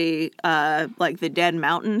definitively, like, the Dead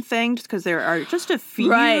Mountain thing, just because there are just a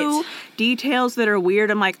few details that are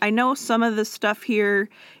weird. I'm like, I know some of the stuff here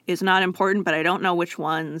is not important, but I don't know which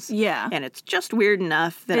ones. Yeah. And it's just weird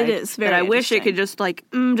enough that It is very I wish it interesting. could just, like,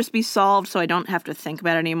 just be solved so I don't have to think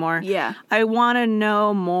about it anymore. Yeah. I want to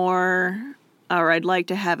know more or I'd like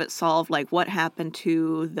to have it solved, like what happened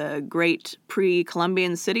to the great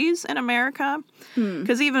pre-Columbian cities in America.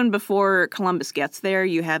 Because even before Columbus gets there,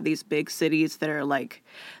 you have these big cities that are like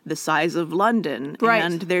the size of London. Right.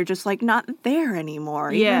 And they're just like not there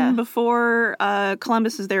anymore. Yeah. Even before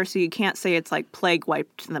Columbus is there, so you can't say it's like plague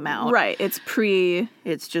wiped them out. Right. It's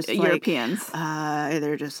It's just Europeans.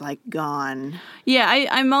 They're just like gone. Yeah,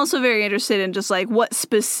 I'm also very interested in just like what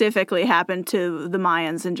specifically happened to the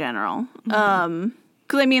Mayans in general.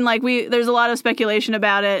 Because I mean, like there's a lot of speculation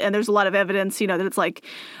about it, and there's a lot of evidence, that it's like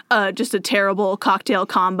just a terrible cocktail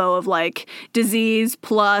combo of like disease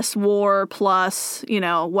plus war plus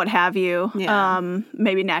what have you. Yeah.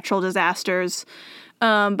 Maybe natural disasters.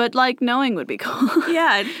 But like knowing would be cool.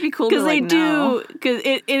 Yeah, it'd be cool Because to know. because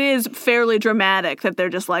it is fairly dramatic that they're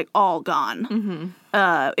just like all gone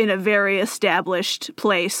in a very established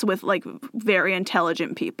place with like very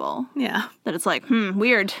intelligent people. Yeah. That it's like,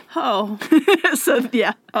 weird. Oh, So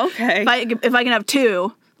yeah, okay. if I can have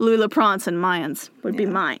two, Louis LaPrance and Mayans would be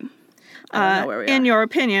mine. I don't know where we are. In your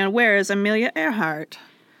opinion, where is Amelia Earhart?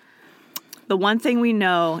 The one thing we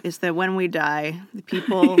know is that when we die, the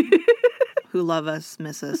people who love us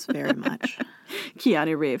miss us very much.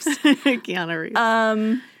 Keanu Reeves. Keanu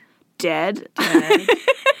Reeves. Dead.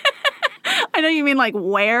 I know you mean like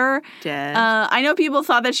where. Dead. I know people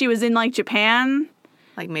thought that she was in like Japan.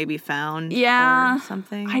 Like maybe found Yeah. or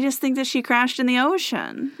something. I just think that she crashed in the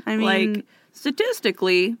ocean. I mean, like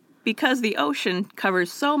statistically, because the ocean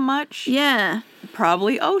covers so much, yeah,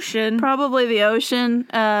 probably ocean. probably the ocean.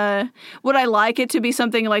 Would I like it to be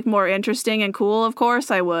something like more interesting and cool? Of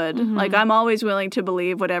course I would. Like I'm always willing to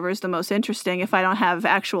believe whatever's the most interesting if I don't have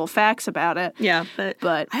actual facts about it. Yeah, but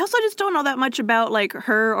But I also just don't know that much about like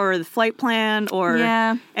her or the flight plan or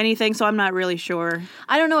Yeah. anything, so I'm not really sure.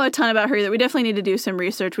 I don't know a ton about her either. We definitely need to do some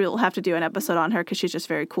research. We'll have to do an episode on her because she's just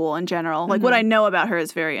very cool in general. Like what I know about her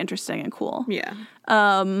is very interesting and cool. Yeah.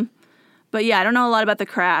 But yeah, I don't know a lot about the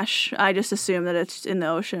crash. I just assume that it's in the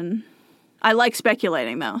ocean. I like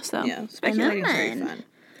speculating though, so. Yeah, speculating is very fun.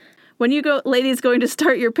 When you go, ladies, going to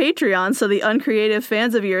start your Patreon so the uncreative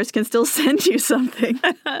fans of yours can still send you something.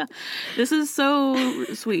 This is so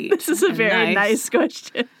sweet. This is a and very nice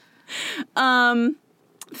question.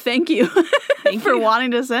 Thank you for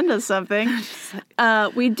wanting to send us something.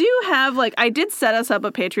 We do have, like, I did set us up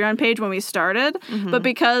a Patreon page when we started, but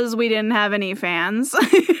because we didn't have any fans,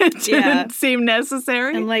 it didn't seem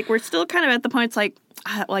necessary. And like we're still kind of at the point. It's like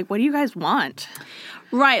what do you guys want?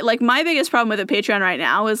 Right. Like, my biggest problem with the Patreon right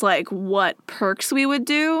now is, like, what perks we would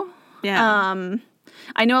do. Yeah.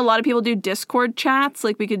 I know a lot of people do Discord chats.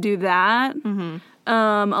 Like, we could do that.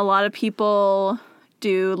 A lot of people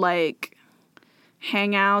do, like,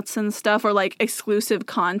 hangouts and stuff or, like, exclusive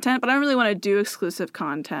content. But I don't really want to do exclusive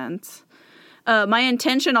content. My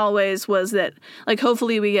intention always was that, like,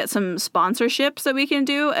 hopefully we get some sponsorships that we can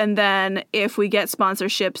do. And then if we get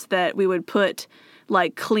sponsorships that we would put,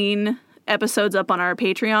 like, clean episodes up on our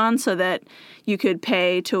Patreon so that you could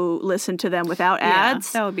pay to listen to them without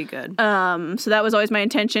ads. That would be good. So that was always my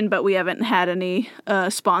intention, but we haven't had any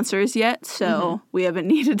sponsors yet, so we haven't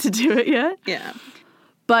needed to do it yet. Yeah.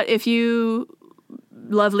 But if you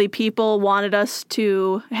lovely people wanted us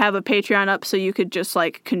to have a Patreon up so you could just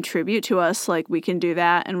like contribute to us, like we can do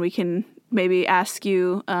that, and we can maybe ask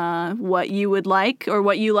you what you would like or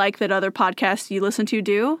what you like that other podcasts you listen to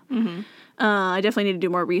do. I definitely need to do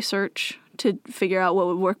more research to figure out what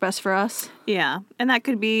would work best for us. Yeah, and that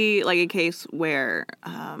could be like a case where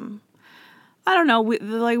I don't know,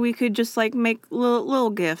 we could just like make little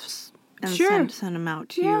gifts and Sure. send them out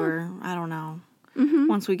to you, or I don't know.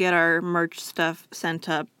 Once we get our merch stuff sent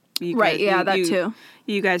up, you Right, guys, that too.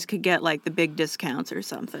 You guys could get like the big discounts or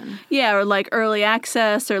something. Yeah, or like early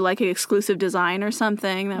access or like an exclusive design or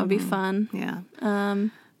something. That would be fun. Yeah.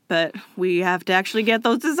 But we have to actually get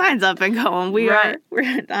those designs up and going. Right.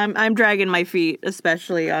 I'm dragging my feet,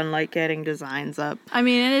 especially on like getting designs up. I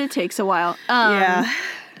mean, it takes a while. Yeah.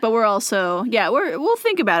 But we're also, we'll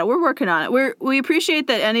think about it. We're working on it. We appreciate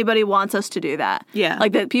that anybody wants us to do that. Yeah.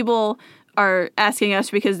 Like that people are asking us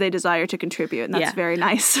because they desire to contribute, and that's very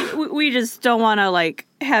nice. We just don't want to like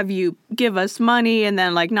have you give us money and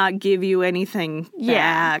then like not give you anything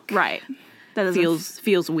back. Right. That doesn't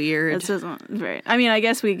Feels weird. That doesn't very. I mean, I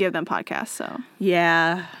guess we give them podcasts, so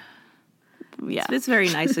Yeah. It's very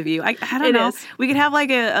nice of you. I don't It know. is. We could have like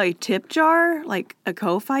a tip jar, like a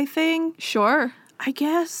Ko-Fi thing, Sure. I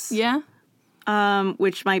guess. Yeah.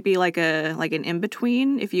 Which might be like an in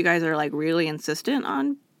between if you guys are like really insistent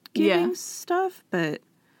on giving stuff. But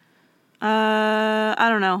I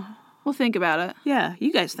don't know. We'll think about it. Yeah,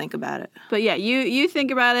 you guys think about it. But yeah, you think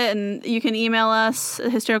about it, and you can email us,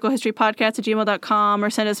 historicalhistorypodcast@gmail.com, or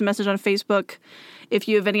send us a message on Facebook if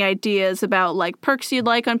you have any ideas about, like, perks you'd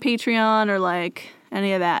like on Patreon or, like,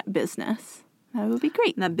 any of that business. That would be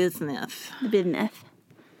great. The business. The business.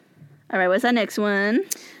 All right, what's our next one?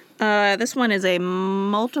 This one is a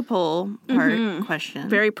multiple-part question.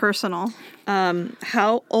 Very personal.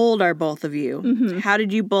 How old are both of you? How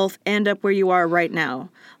did you both end up where you are right now,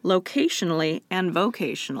 locationally and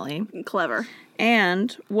vocationally? Clever.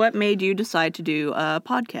 And what made you decide to do a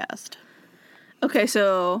podcast? Okay,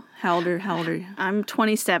 so How old are you? I'm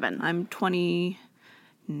 27. I'm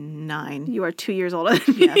 29. You are 2 years older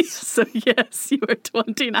than me. Yes. So yes, you are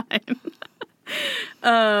 29.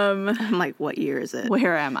 I'm like, what year is it?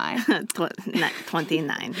 Where am I?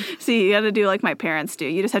 29. See, you got to do like my parents do.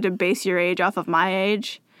 You just have to base your age off of my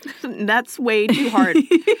age. That's way too hard.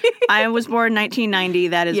 I was born in 1990.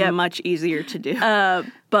 That is much easier to do.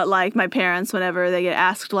 But like my parents, whenever they get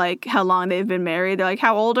asked like how long they've been married, they're like,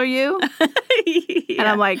 "How old are you?" And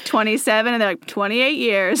I'm like 27, and they're like 28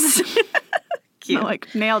 years. Cute. I'm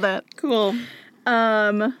like, nailed it. Cool.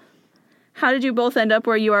 How did you both end up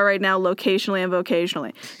where you are right now, locationally and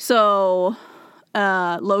vocationally? So,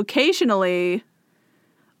 locationally,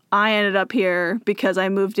 I ended up here because I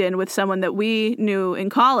moved in with someone that we knew in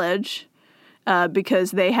college because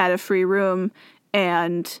they had a free room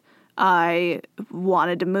and I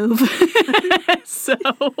wanted to move. So,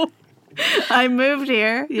 I moved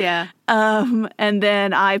here. Yeah. And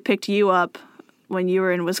then I picked you up when you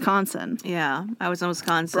were in Wisconsin. Yeah. I was in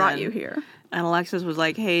Wisconsin. Brought you here. And Alexis was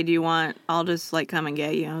like, hey, do you want, I'll just like come and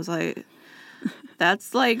get you. I was like,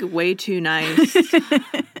 that's like way too nice. And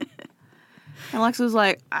Alexis was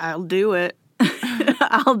like, I'll do it.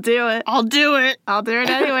 I'll do it. I'll do it. I'll do it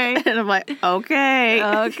anyway. And I'm like, okay.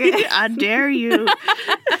 Okay. I dare you.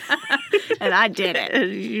 And I did it.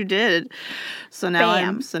 And you did. So now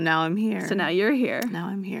Bam. I'm here. So now you're here. Now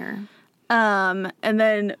I'm here. And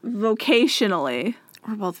then vocationally.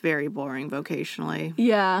 We're both very boring vocationally.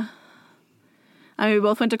 Yeah. I mean, we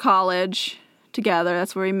both went to college together.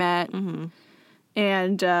 That's where we met. Mm-hmm.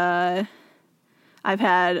 And I've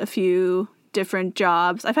had a few different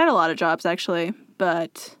jobs. I've had a lot of jobs, actually,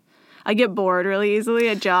 but I get bored really easily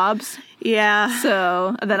at jobs. Yeah.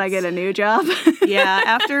 So then I get a new job. Yeah.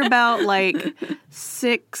 After about like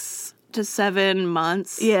 6 to 7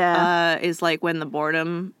 months is like when the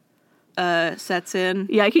boredom sets in.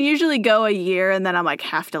 Yeah, I can usually go a year and then I'm like,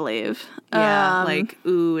 have to leave. Yeah, I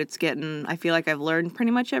feel like I've learned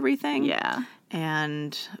pretty much everything. Yeah.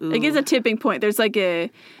 And it gets a tipping point. There's like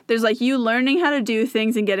you learning how to do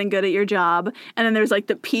things and getting good at your job, and then there's like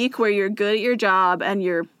the peak where you're good at your job and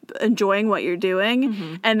you're enjoying what you're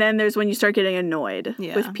doing, and then there's when you start getting annoyed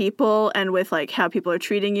with people and with like how people are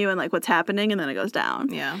treating you and like what's happening, and then it goes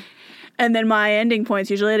down. Yeah. And then my ending point's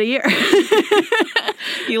usually at a year.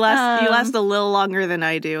 You last a little longer than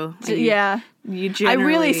I do. Yeah. You generally... I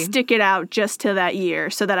really stick it out just to that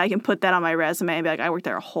year so that I can put that on my resume and be like, I worked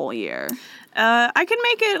there a whole year. I can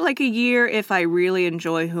make it like a year if I really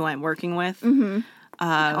enjoy who I'm working with. Mm-hmm.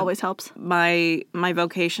 Always helps. My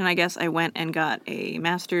vocation, I guess, I went and got a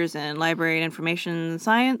master's in library and information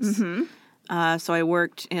science. Mm-hmm. So I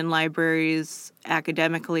worked in libraries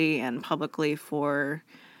academically and publicly for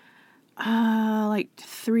like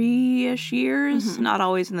 3-ish years, not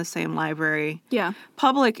always in the same library. Yeah.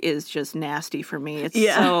 Public is just nasty for me. It's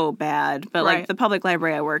so bad. But like the public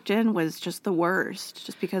library I worked in was just the worst,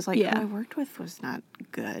 just because like who I worked with was not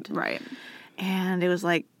good. Right. And it was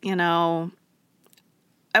like, I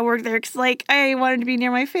worked there because like I wanted to be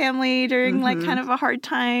near my family during like kind of a hard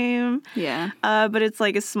time. Yeah. But it's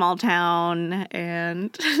like a small town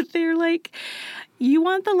and they're like, you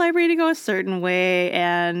want the library to go a certain way,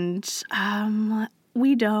 and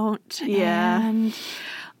we don't. Yeah. And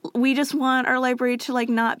we just want our library to, like,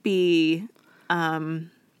 not be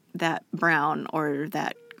that brown or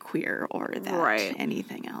that queer or that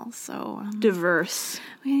anything else. So diverse.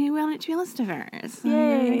 We want it to be less diverse. Yay.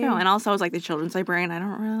 There you go. And also I was like the children's librarian. I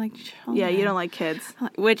don't really like children. Yeah, you don't like kids.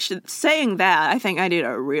 Which, saying that, I think I did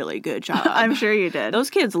a really good job. I'm sure you did.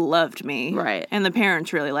 Those kids loved me. Right. And the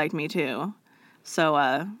parents really liked me too. So,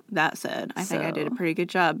 that said, I think I did a pretty good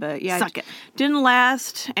job, but yeah, Suck it. Didn't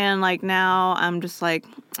last, and like now I'm just like,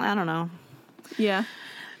 I don't know. Yeah.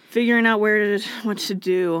 Figuring out what to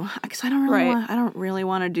do, because I don't really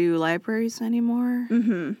want to do libraries anymore.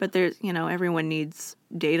 Mm-hmm. But there's, everyone needs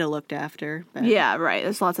data looked after. But. Yeah, right.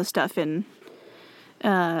 There's lots of stuff in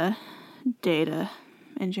data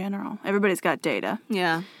in general. Everybody's got data.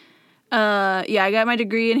 Yeah. I got my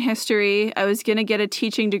degree in history. I was going to get a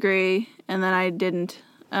teaching degree, and then I didn't.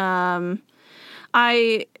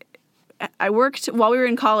 I worked while we were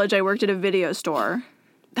in college. I worked at a video store.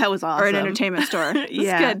 That was awesome. Or an entertainment store. It's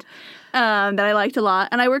Yeah. good. That I liked a lot.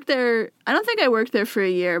 And I worked there, I don't think I worked there for a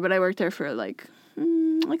year, but I worked there for like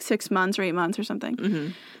 6 months or 8 months or something.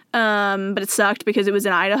 Mm-hmm. But it sucked because it was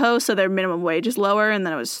in Idaho, so their minimum wage is lower, and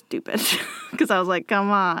then it was stupid. Because I was like,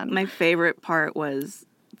 come on. My favorite part was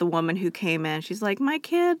the woman who came in. She's like, my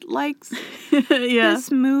kid likes Yeah.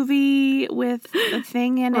 this movie with the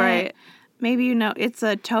thing in Right. it. Maybe you know, it's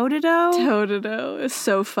a Totoro. Totoro is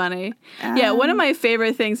so funny. Yeah, one of my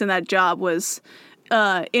favorite things in that job was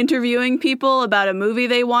interviewing people about a movie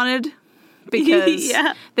they wanted. Because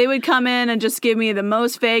Yeah. they would come in and just give me the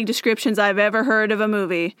most vague descriptions I've ever heard of a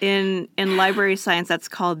movie. In library science, that's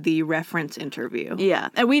called the reference interview. Yeah.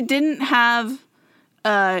 And we didn't have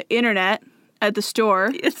internet at the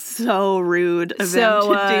store. It's so rude of them to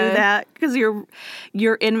do that because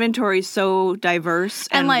your inventory is so diverse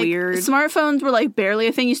and like weird. smartphones were like barely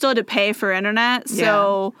a thing. You still had to pay for internet.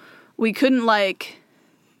 So we couldn't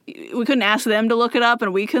ask them to look it up,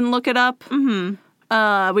 and we couldn't look it up. Mm-hmm.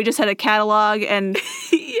 We just had a catalog and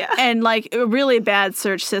and like a really bad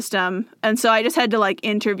search system. And so I just had to like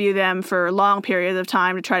interview them for long periods of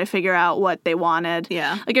time to try to figure out what they wanted.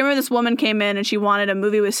 Yeah. Like I remember this woman came in and she wanted a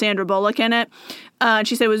movie with Sandra Bullock in it. And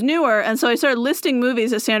she said it was newer. And so I started listing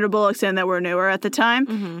movies that Sandra Bullock's in that were newer at the time.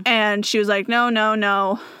 Mm-hmm. And she was like,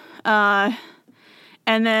 no.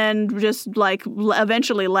 And then just like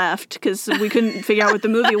eventually left because we couldn't figure out what the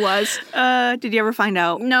movie was. Did you ever find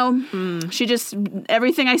out? No. She just,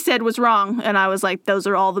 everything I said was wrong. And I was like, those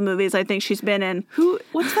are all the movies I think she's been in.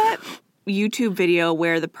 What's that YouTube video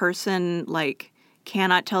where the person like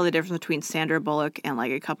cannot tell the difference between Sandra Bullock and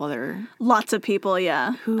like a couple other... Lots of people,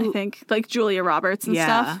 yeah. I think like Julia Roberts and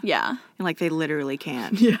stuff. Yeah. And like they literally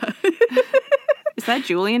can't. Yeah. Is that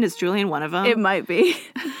Julian? Is Julian one of them? It might be.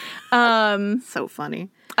 So funny.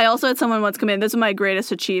 I also had someone once come in. This was my greatest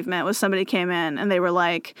achievement. Was somebody came in and they were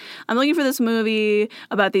like, "I'm looking for this movie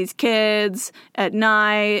about these kids at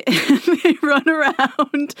night. And they run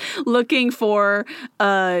around looking for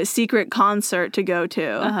a secret concert to go to."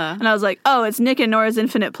 Uh-huh. And I was like, "Oh, it's Nick and Nora's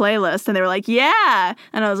Infinite Playlist." And they were like, "Yeah."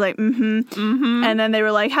 And I was like, "Mm-hmm." And then they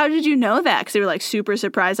were like, "How did you know that?" Because they were like super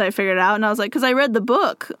surprised I figured it out. And I was like, "Because I read the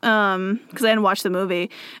book. Because I hadn't watched the movie."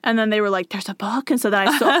 And then they were like, "There's a book." And so then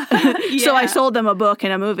I sold. So I sold them a book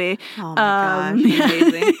and a movie. Oh my gosh,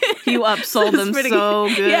 amazing. You upsold them so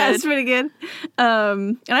good. Yeah, it's pretty good.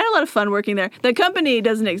 And I had a lot of fun working there. The company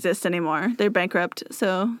doesn't exist anymore. They're bankrupt,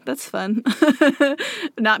 so that's fun.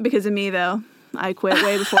 Not because of me, though. I quit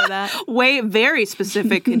way before that. Very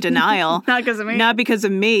specific denial. Not because of me. Not because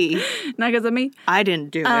of me. Not because of me. I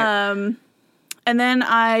didn't do it. And then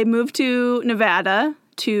I moved to Nevada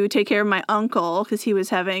to take care of my uncle because he was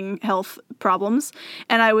having health problems.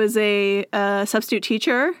 And I was a substitute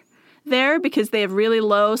teacher there because they have really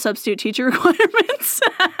low substitute teacher requirements.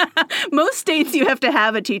 Most states you have to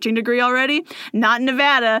have a teaching degree already. Not in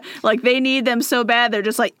Nevada. Like they need them so bad. They're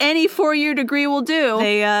just like any 4-year degree will do.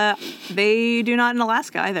 They do not in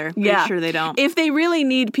Alaska either. Yeah. I'm sure they don't. If they really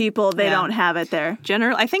need people, they don't have it there.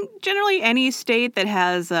 I think generally any state that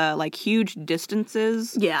has like huge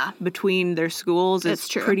distances between their schools is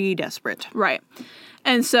pretty desperate. Right.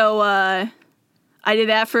 And so I did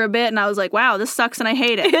that for a bit, and I was like, wow, this sucks, and I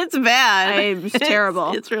hate it. It's bad. It's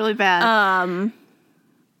terrible. It's really bad.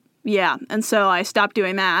 Yeah, and so I stopped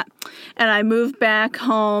doing that, and I moved back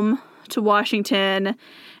home to Washington,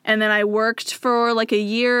 and then I worked for like a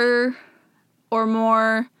year or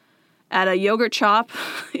more at a yogurt shop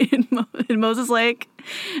in Moses Lake,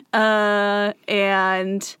 and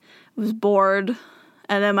was bored.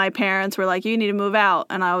 And then my parents were like, you need to move out.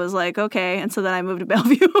 And I was like, okay. And so then I moved to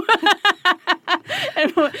Bellevue.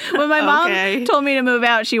 And when my mom told me to move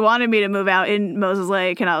out, she wanted me to move out in Moses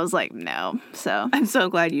Lake. And I was like, no. So I'm so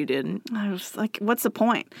glad you didn't. I was like, what's the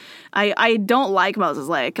point? I don't like Moses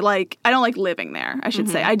Lake. Like, I don't like living there, I should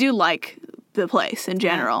say. I do like the place in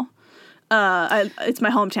general. It's my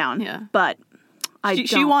hometown. Yeah. But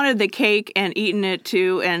she wanted the cake and eating it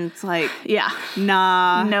too, and it's like,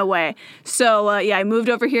 nah. No way. So, I moved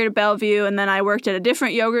over here to Bellevue, and then I worked at a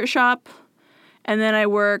different yogurt shop, and then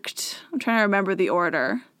I'm trying to remember the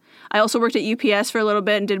order. I also worked at UPS for a little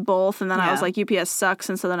bit and did both, and then I was like, UPS sucks,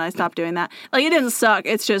 and so then I stopped doing that. Like, it didn't suck,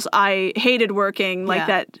 it's just I hated working, like,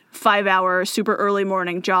 that 5-hour, super early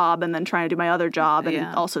morning job, and then trying to do my other job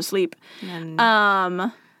and also sleep. And,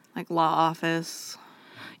 like, law office.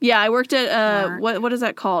 Yeah, I worked at, what is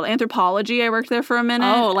that called? Anthropology. I worked there for a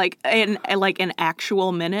minute. Oh, like an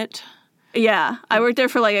actual minute? Yeah, I worked there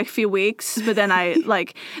for like a few weeks, but then I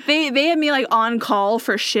like they had me like on call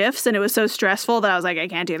for shifts, and it was so stressful that I was like, I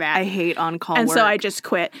can't do that. I hate on-call and work. so I just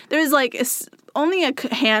quit. There's like only a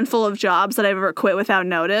handful of jobs that I've ever quit without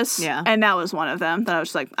notice. Yeah. And that was one of them that I was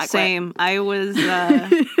just like, I quit. Same. I was,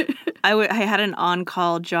 I had an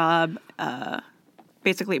on-call job,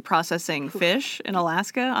 basically processing fish in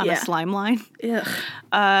Alaska on a slime line.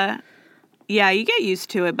 Ugh. Yeah, you get used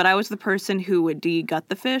to it, but I was the person who would de-gut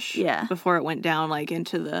the fish before it went down, like,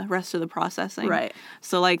 into the rest of the processing. Right.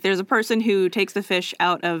 So, like, there's a person who takes the fish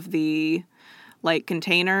out of the, like,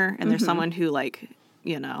 container, and there's someone who, like,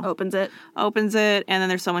 you know... Opens it, and then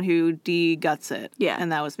there's someone who de-guts it. Yeah.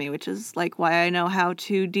 And that was me, which is, like, why I know how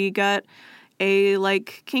to de-gut a,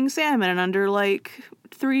 like, king salmon in under, like,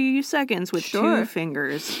 3 seconds with 2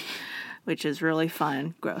 fingers. Which is really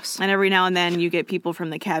fun. Gross. And every now and then you get people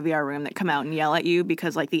from the caviar room that come out and yell at you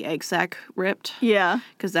because, like, the egg sac ripped. Yeah.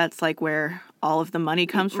 Because that's, like, where all of the money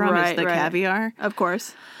comes from is the caviar. Of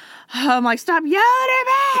course. I'm like, stop yelling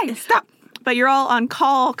at me! Stop! But you're all on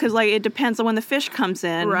call because, like, it depends on when the fish comes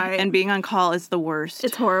in. Right. And being on call is the worst.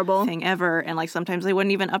 It's horrible. Thing ever. And, like, sometimes they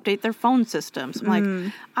wouldn't even update their phone systems. I'm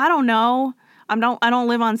like, I don't know. I don't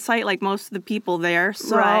live on site like most of the people there.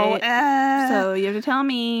 So, So you have to tell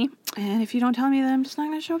me. And if you don't tell me, then I'm just not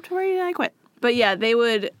going to show up to work and I quit. But yeah,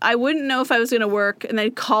 I wouldn't know if I was going to work, and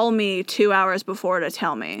they'd call me 2 hours before to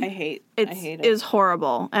tell me. I hate it. It is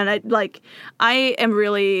horrible. And I am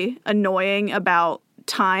really annoying about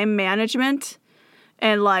time management.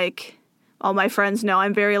 And like, all my friends know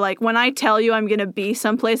I'm very like, when I tell you I'm going to be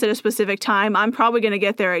someplace at a specific time, I'm probably going to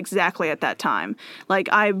get there exactly at that time. Like,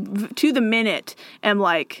 I, to the minute, am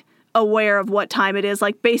like aware of what time it is,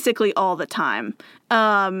 like basically all the time.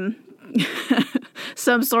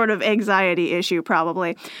 Some sort of anxiety issue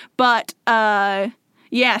probably. But,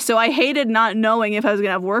 yeah, so I hated not knowing if I was going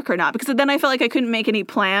to have work or not, because then I felt like I couldn't make any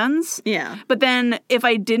plans. Yeah. But then if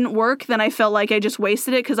I didn't work, then I felt like I just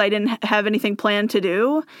wasted it because I didn't have anything planned to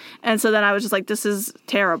do. And so then I was just like, this is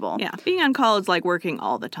terrible. Yeah, being on call is like working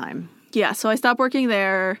all the time. Yeah, so I stopped working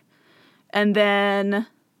there, and then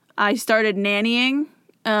I started nannying.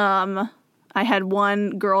 I had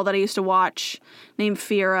one girl that I used to watch named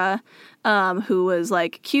Fira, who was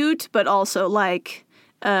like cute, but also like...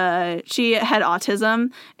 she had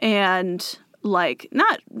autism and like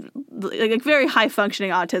not like very high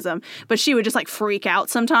functioning autism, but she would just like freak out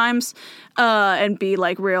sometimes and be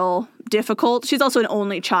like real difficult. She's also an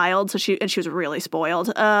only child, so she was really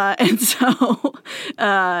spoiled. And so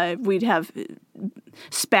we'd have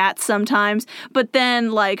spats sometimes, but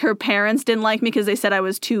then like her parents didn't like me because they said I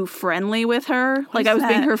was too friendly with her. Like I was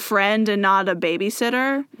being her friend and not a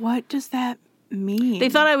babysitter. What does that mean? They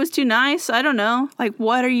thought I was too nice. I don't know. Like,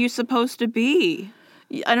 what are you supposed to be?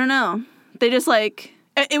 I don't know. They just like,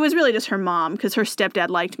 it was really just her mom because her stepdad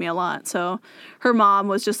liked me a lot. So her mom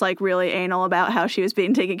was just like really anal about how she was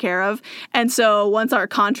being taken care of. And so once our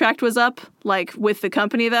contract was up, like with the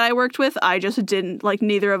company that I worked with, I just didn't, like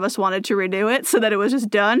neither of us wanted to renew it so that it was just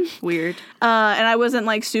done. Weird. And I wasn't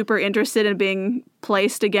like super interested in being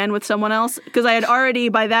placed again with someone else because I had already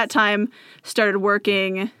by that time started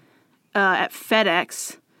working at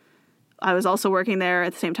FedEx. I was also working there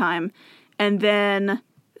at the same time. And then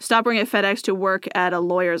stopped working at FedEx to work at a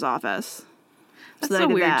lawyer's office. That's so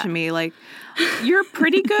weird to me. Like, you're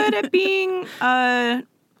pretty good at being a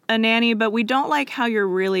nanny, but we don't like how you're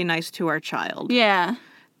really nice to our child. Yeah.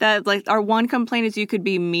 That, like, our one complaint is you could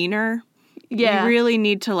be meaner. Yeah. You really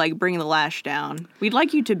need to, like, bring the lash down. We'd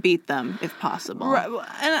like you to beat them, if possible. Right.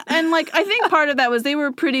 And like, I think part of that was they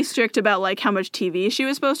were pretty strict about, like, how much TV she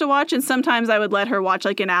was supposed to watch, and sometimes I would let her watch,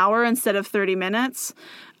 like, an hour instead of 30 minutes.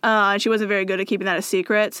 She wasn't very good at keeping that a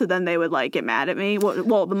secret, so then they would, like, get mad at me.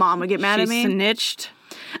 Well, the mom would get mad at me. She snitched.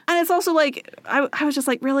 And it's also, like, I was just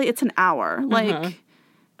like, really? It's an hour. Like,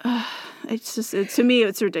 it's just, to me,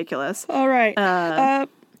 it's ridiculous. All right.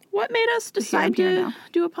 What made us decide to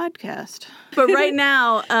do a podcast? But right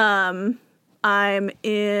now, I'm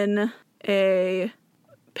in a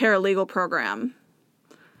paralegal program.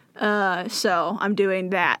 So I'm doing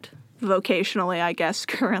that vocationally, I guess,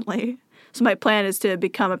 currently. So my plan is to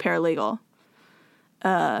become a paralegal.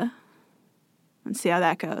 And see how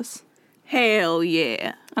that goes. Hell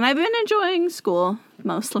yeah. And I've been enjoying school,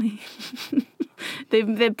 mostly.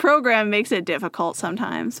 The program makes it difficult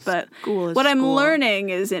sometimes, but what I'm learning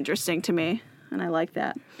is interesting to me, and I like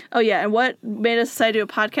that. Oh, yeah, and what made us decide to do a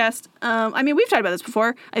podcast? I mean, we've talked about this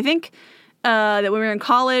before. I think that when we were in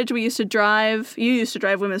college, we used to drive. You used to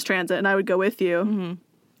drive women's transit, and I would go with you.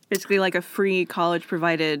 Basically like a free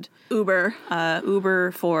college-provided Uber.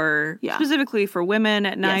 Uber for specifically for women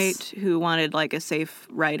at night who wanted like a safe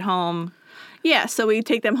ride home. Yeah, so we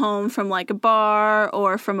take them home from like a bar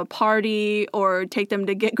or from a party or take them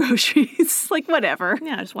to get groceries, like whatever.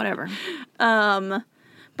 Yeah, just whatever.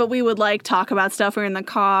 But we would like talk about stuff. We're in the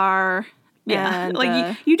car. Yeah, and,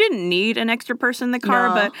 like you didn't need an extra person in the car,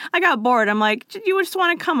 No. but I got bored. I'm like, you just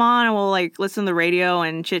want to come on and we'll like listen to the radio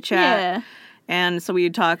and chit chat. Yeah. And so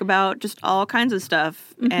we'd talk about just all kinds of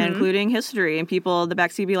stuff, including history. And people in the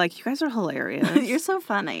backseat be like, "You guys are hilarious. You're so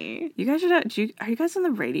funny." You guys should have, are you guys on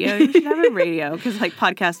the radio? You should have a radio." Because like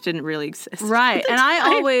podcasts didn't really exist. Right. And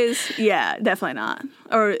I always, definitely not.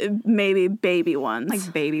 Or maybe baby ones.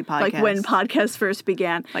 Like baby podcasts. Like when podcasts first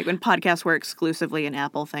began. Like when podcasts were exclusively an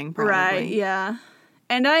Apple thing, probably. Right, yeah.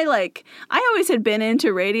 And I always had been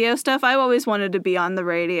into radio stuff. I always wanted to be on the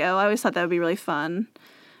radio. I always thought that would be really fun.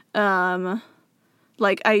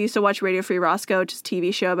 Like, I used to watch Radio Free Roscoe, which is a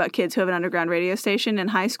TV show about kids who have an underground radio station in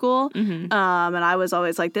high school. And I was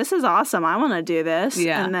always like, this is awesome. I want to do this.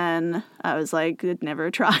 Yeah. And then I was like, never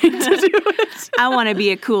tried to do it. I want to be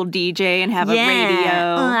a cool DJ and have a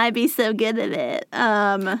radio. I'd be so good at it.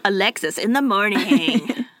 Alexis in the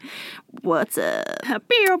morning. What's up?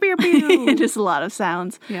 Pew, pew, pew. Just a lot of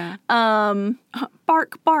sounds. Yeah.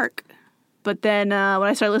 Bark, bark. But then when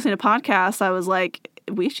I started listening to podcasts, I was like,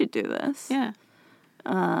 we should do this. Yeah.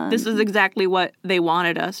 This is exactly what they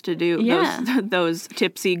wanted us to do. Yeah. Those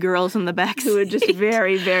tipsy girls in the back Who were just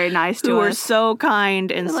very, very nice to who us. were so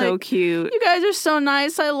kind and so like, cute. You guys are so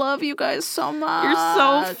nice. I love you guys so much. You're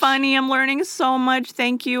so funny. I'm learning so much.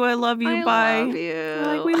 Thank you. I love you. I Bye. love you.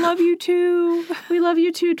 We're like, we love you too. We love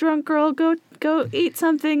you too, drunk girl. Go eat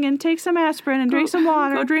something and take some aspirin and drink some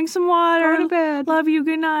water. Go drink some water. Go to bed. Love you.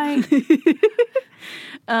 Good night.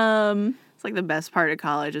 Um, It's like the best part of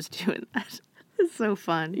college is doing that. It's so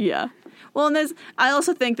fun. Yeah. Well, and I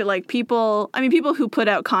also think that like people who put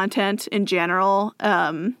out content in general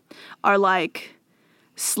are like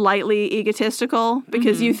slightly egotistical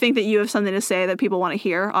because you think that you have something to say that people want to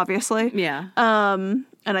hear, obviously. Yeah. And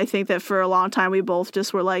I think that for a long time we both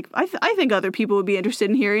just were like, I think other people would be interested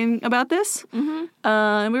in hearing about this.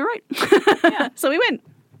 And we were right. Yeah. So we win.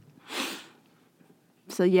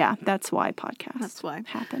 So yeah, that's why podcasts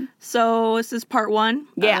happen. So this is part 1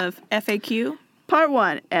 of FAQ. Part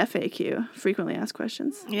 1, FAQ, frequently asked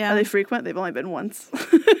questions. Yeah. Are they frequent? They've only been once.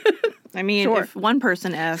 I mean, Sure. if one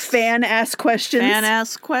person asks. Fan asked questions. Fan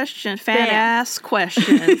asks questions. Fan asks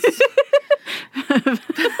questions.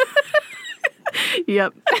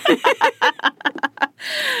 Yep.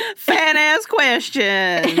 Fan asks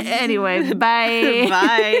questions. Anyway, bye.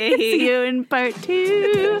 Bye. See you in part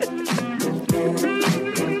 2.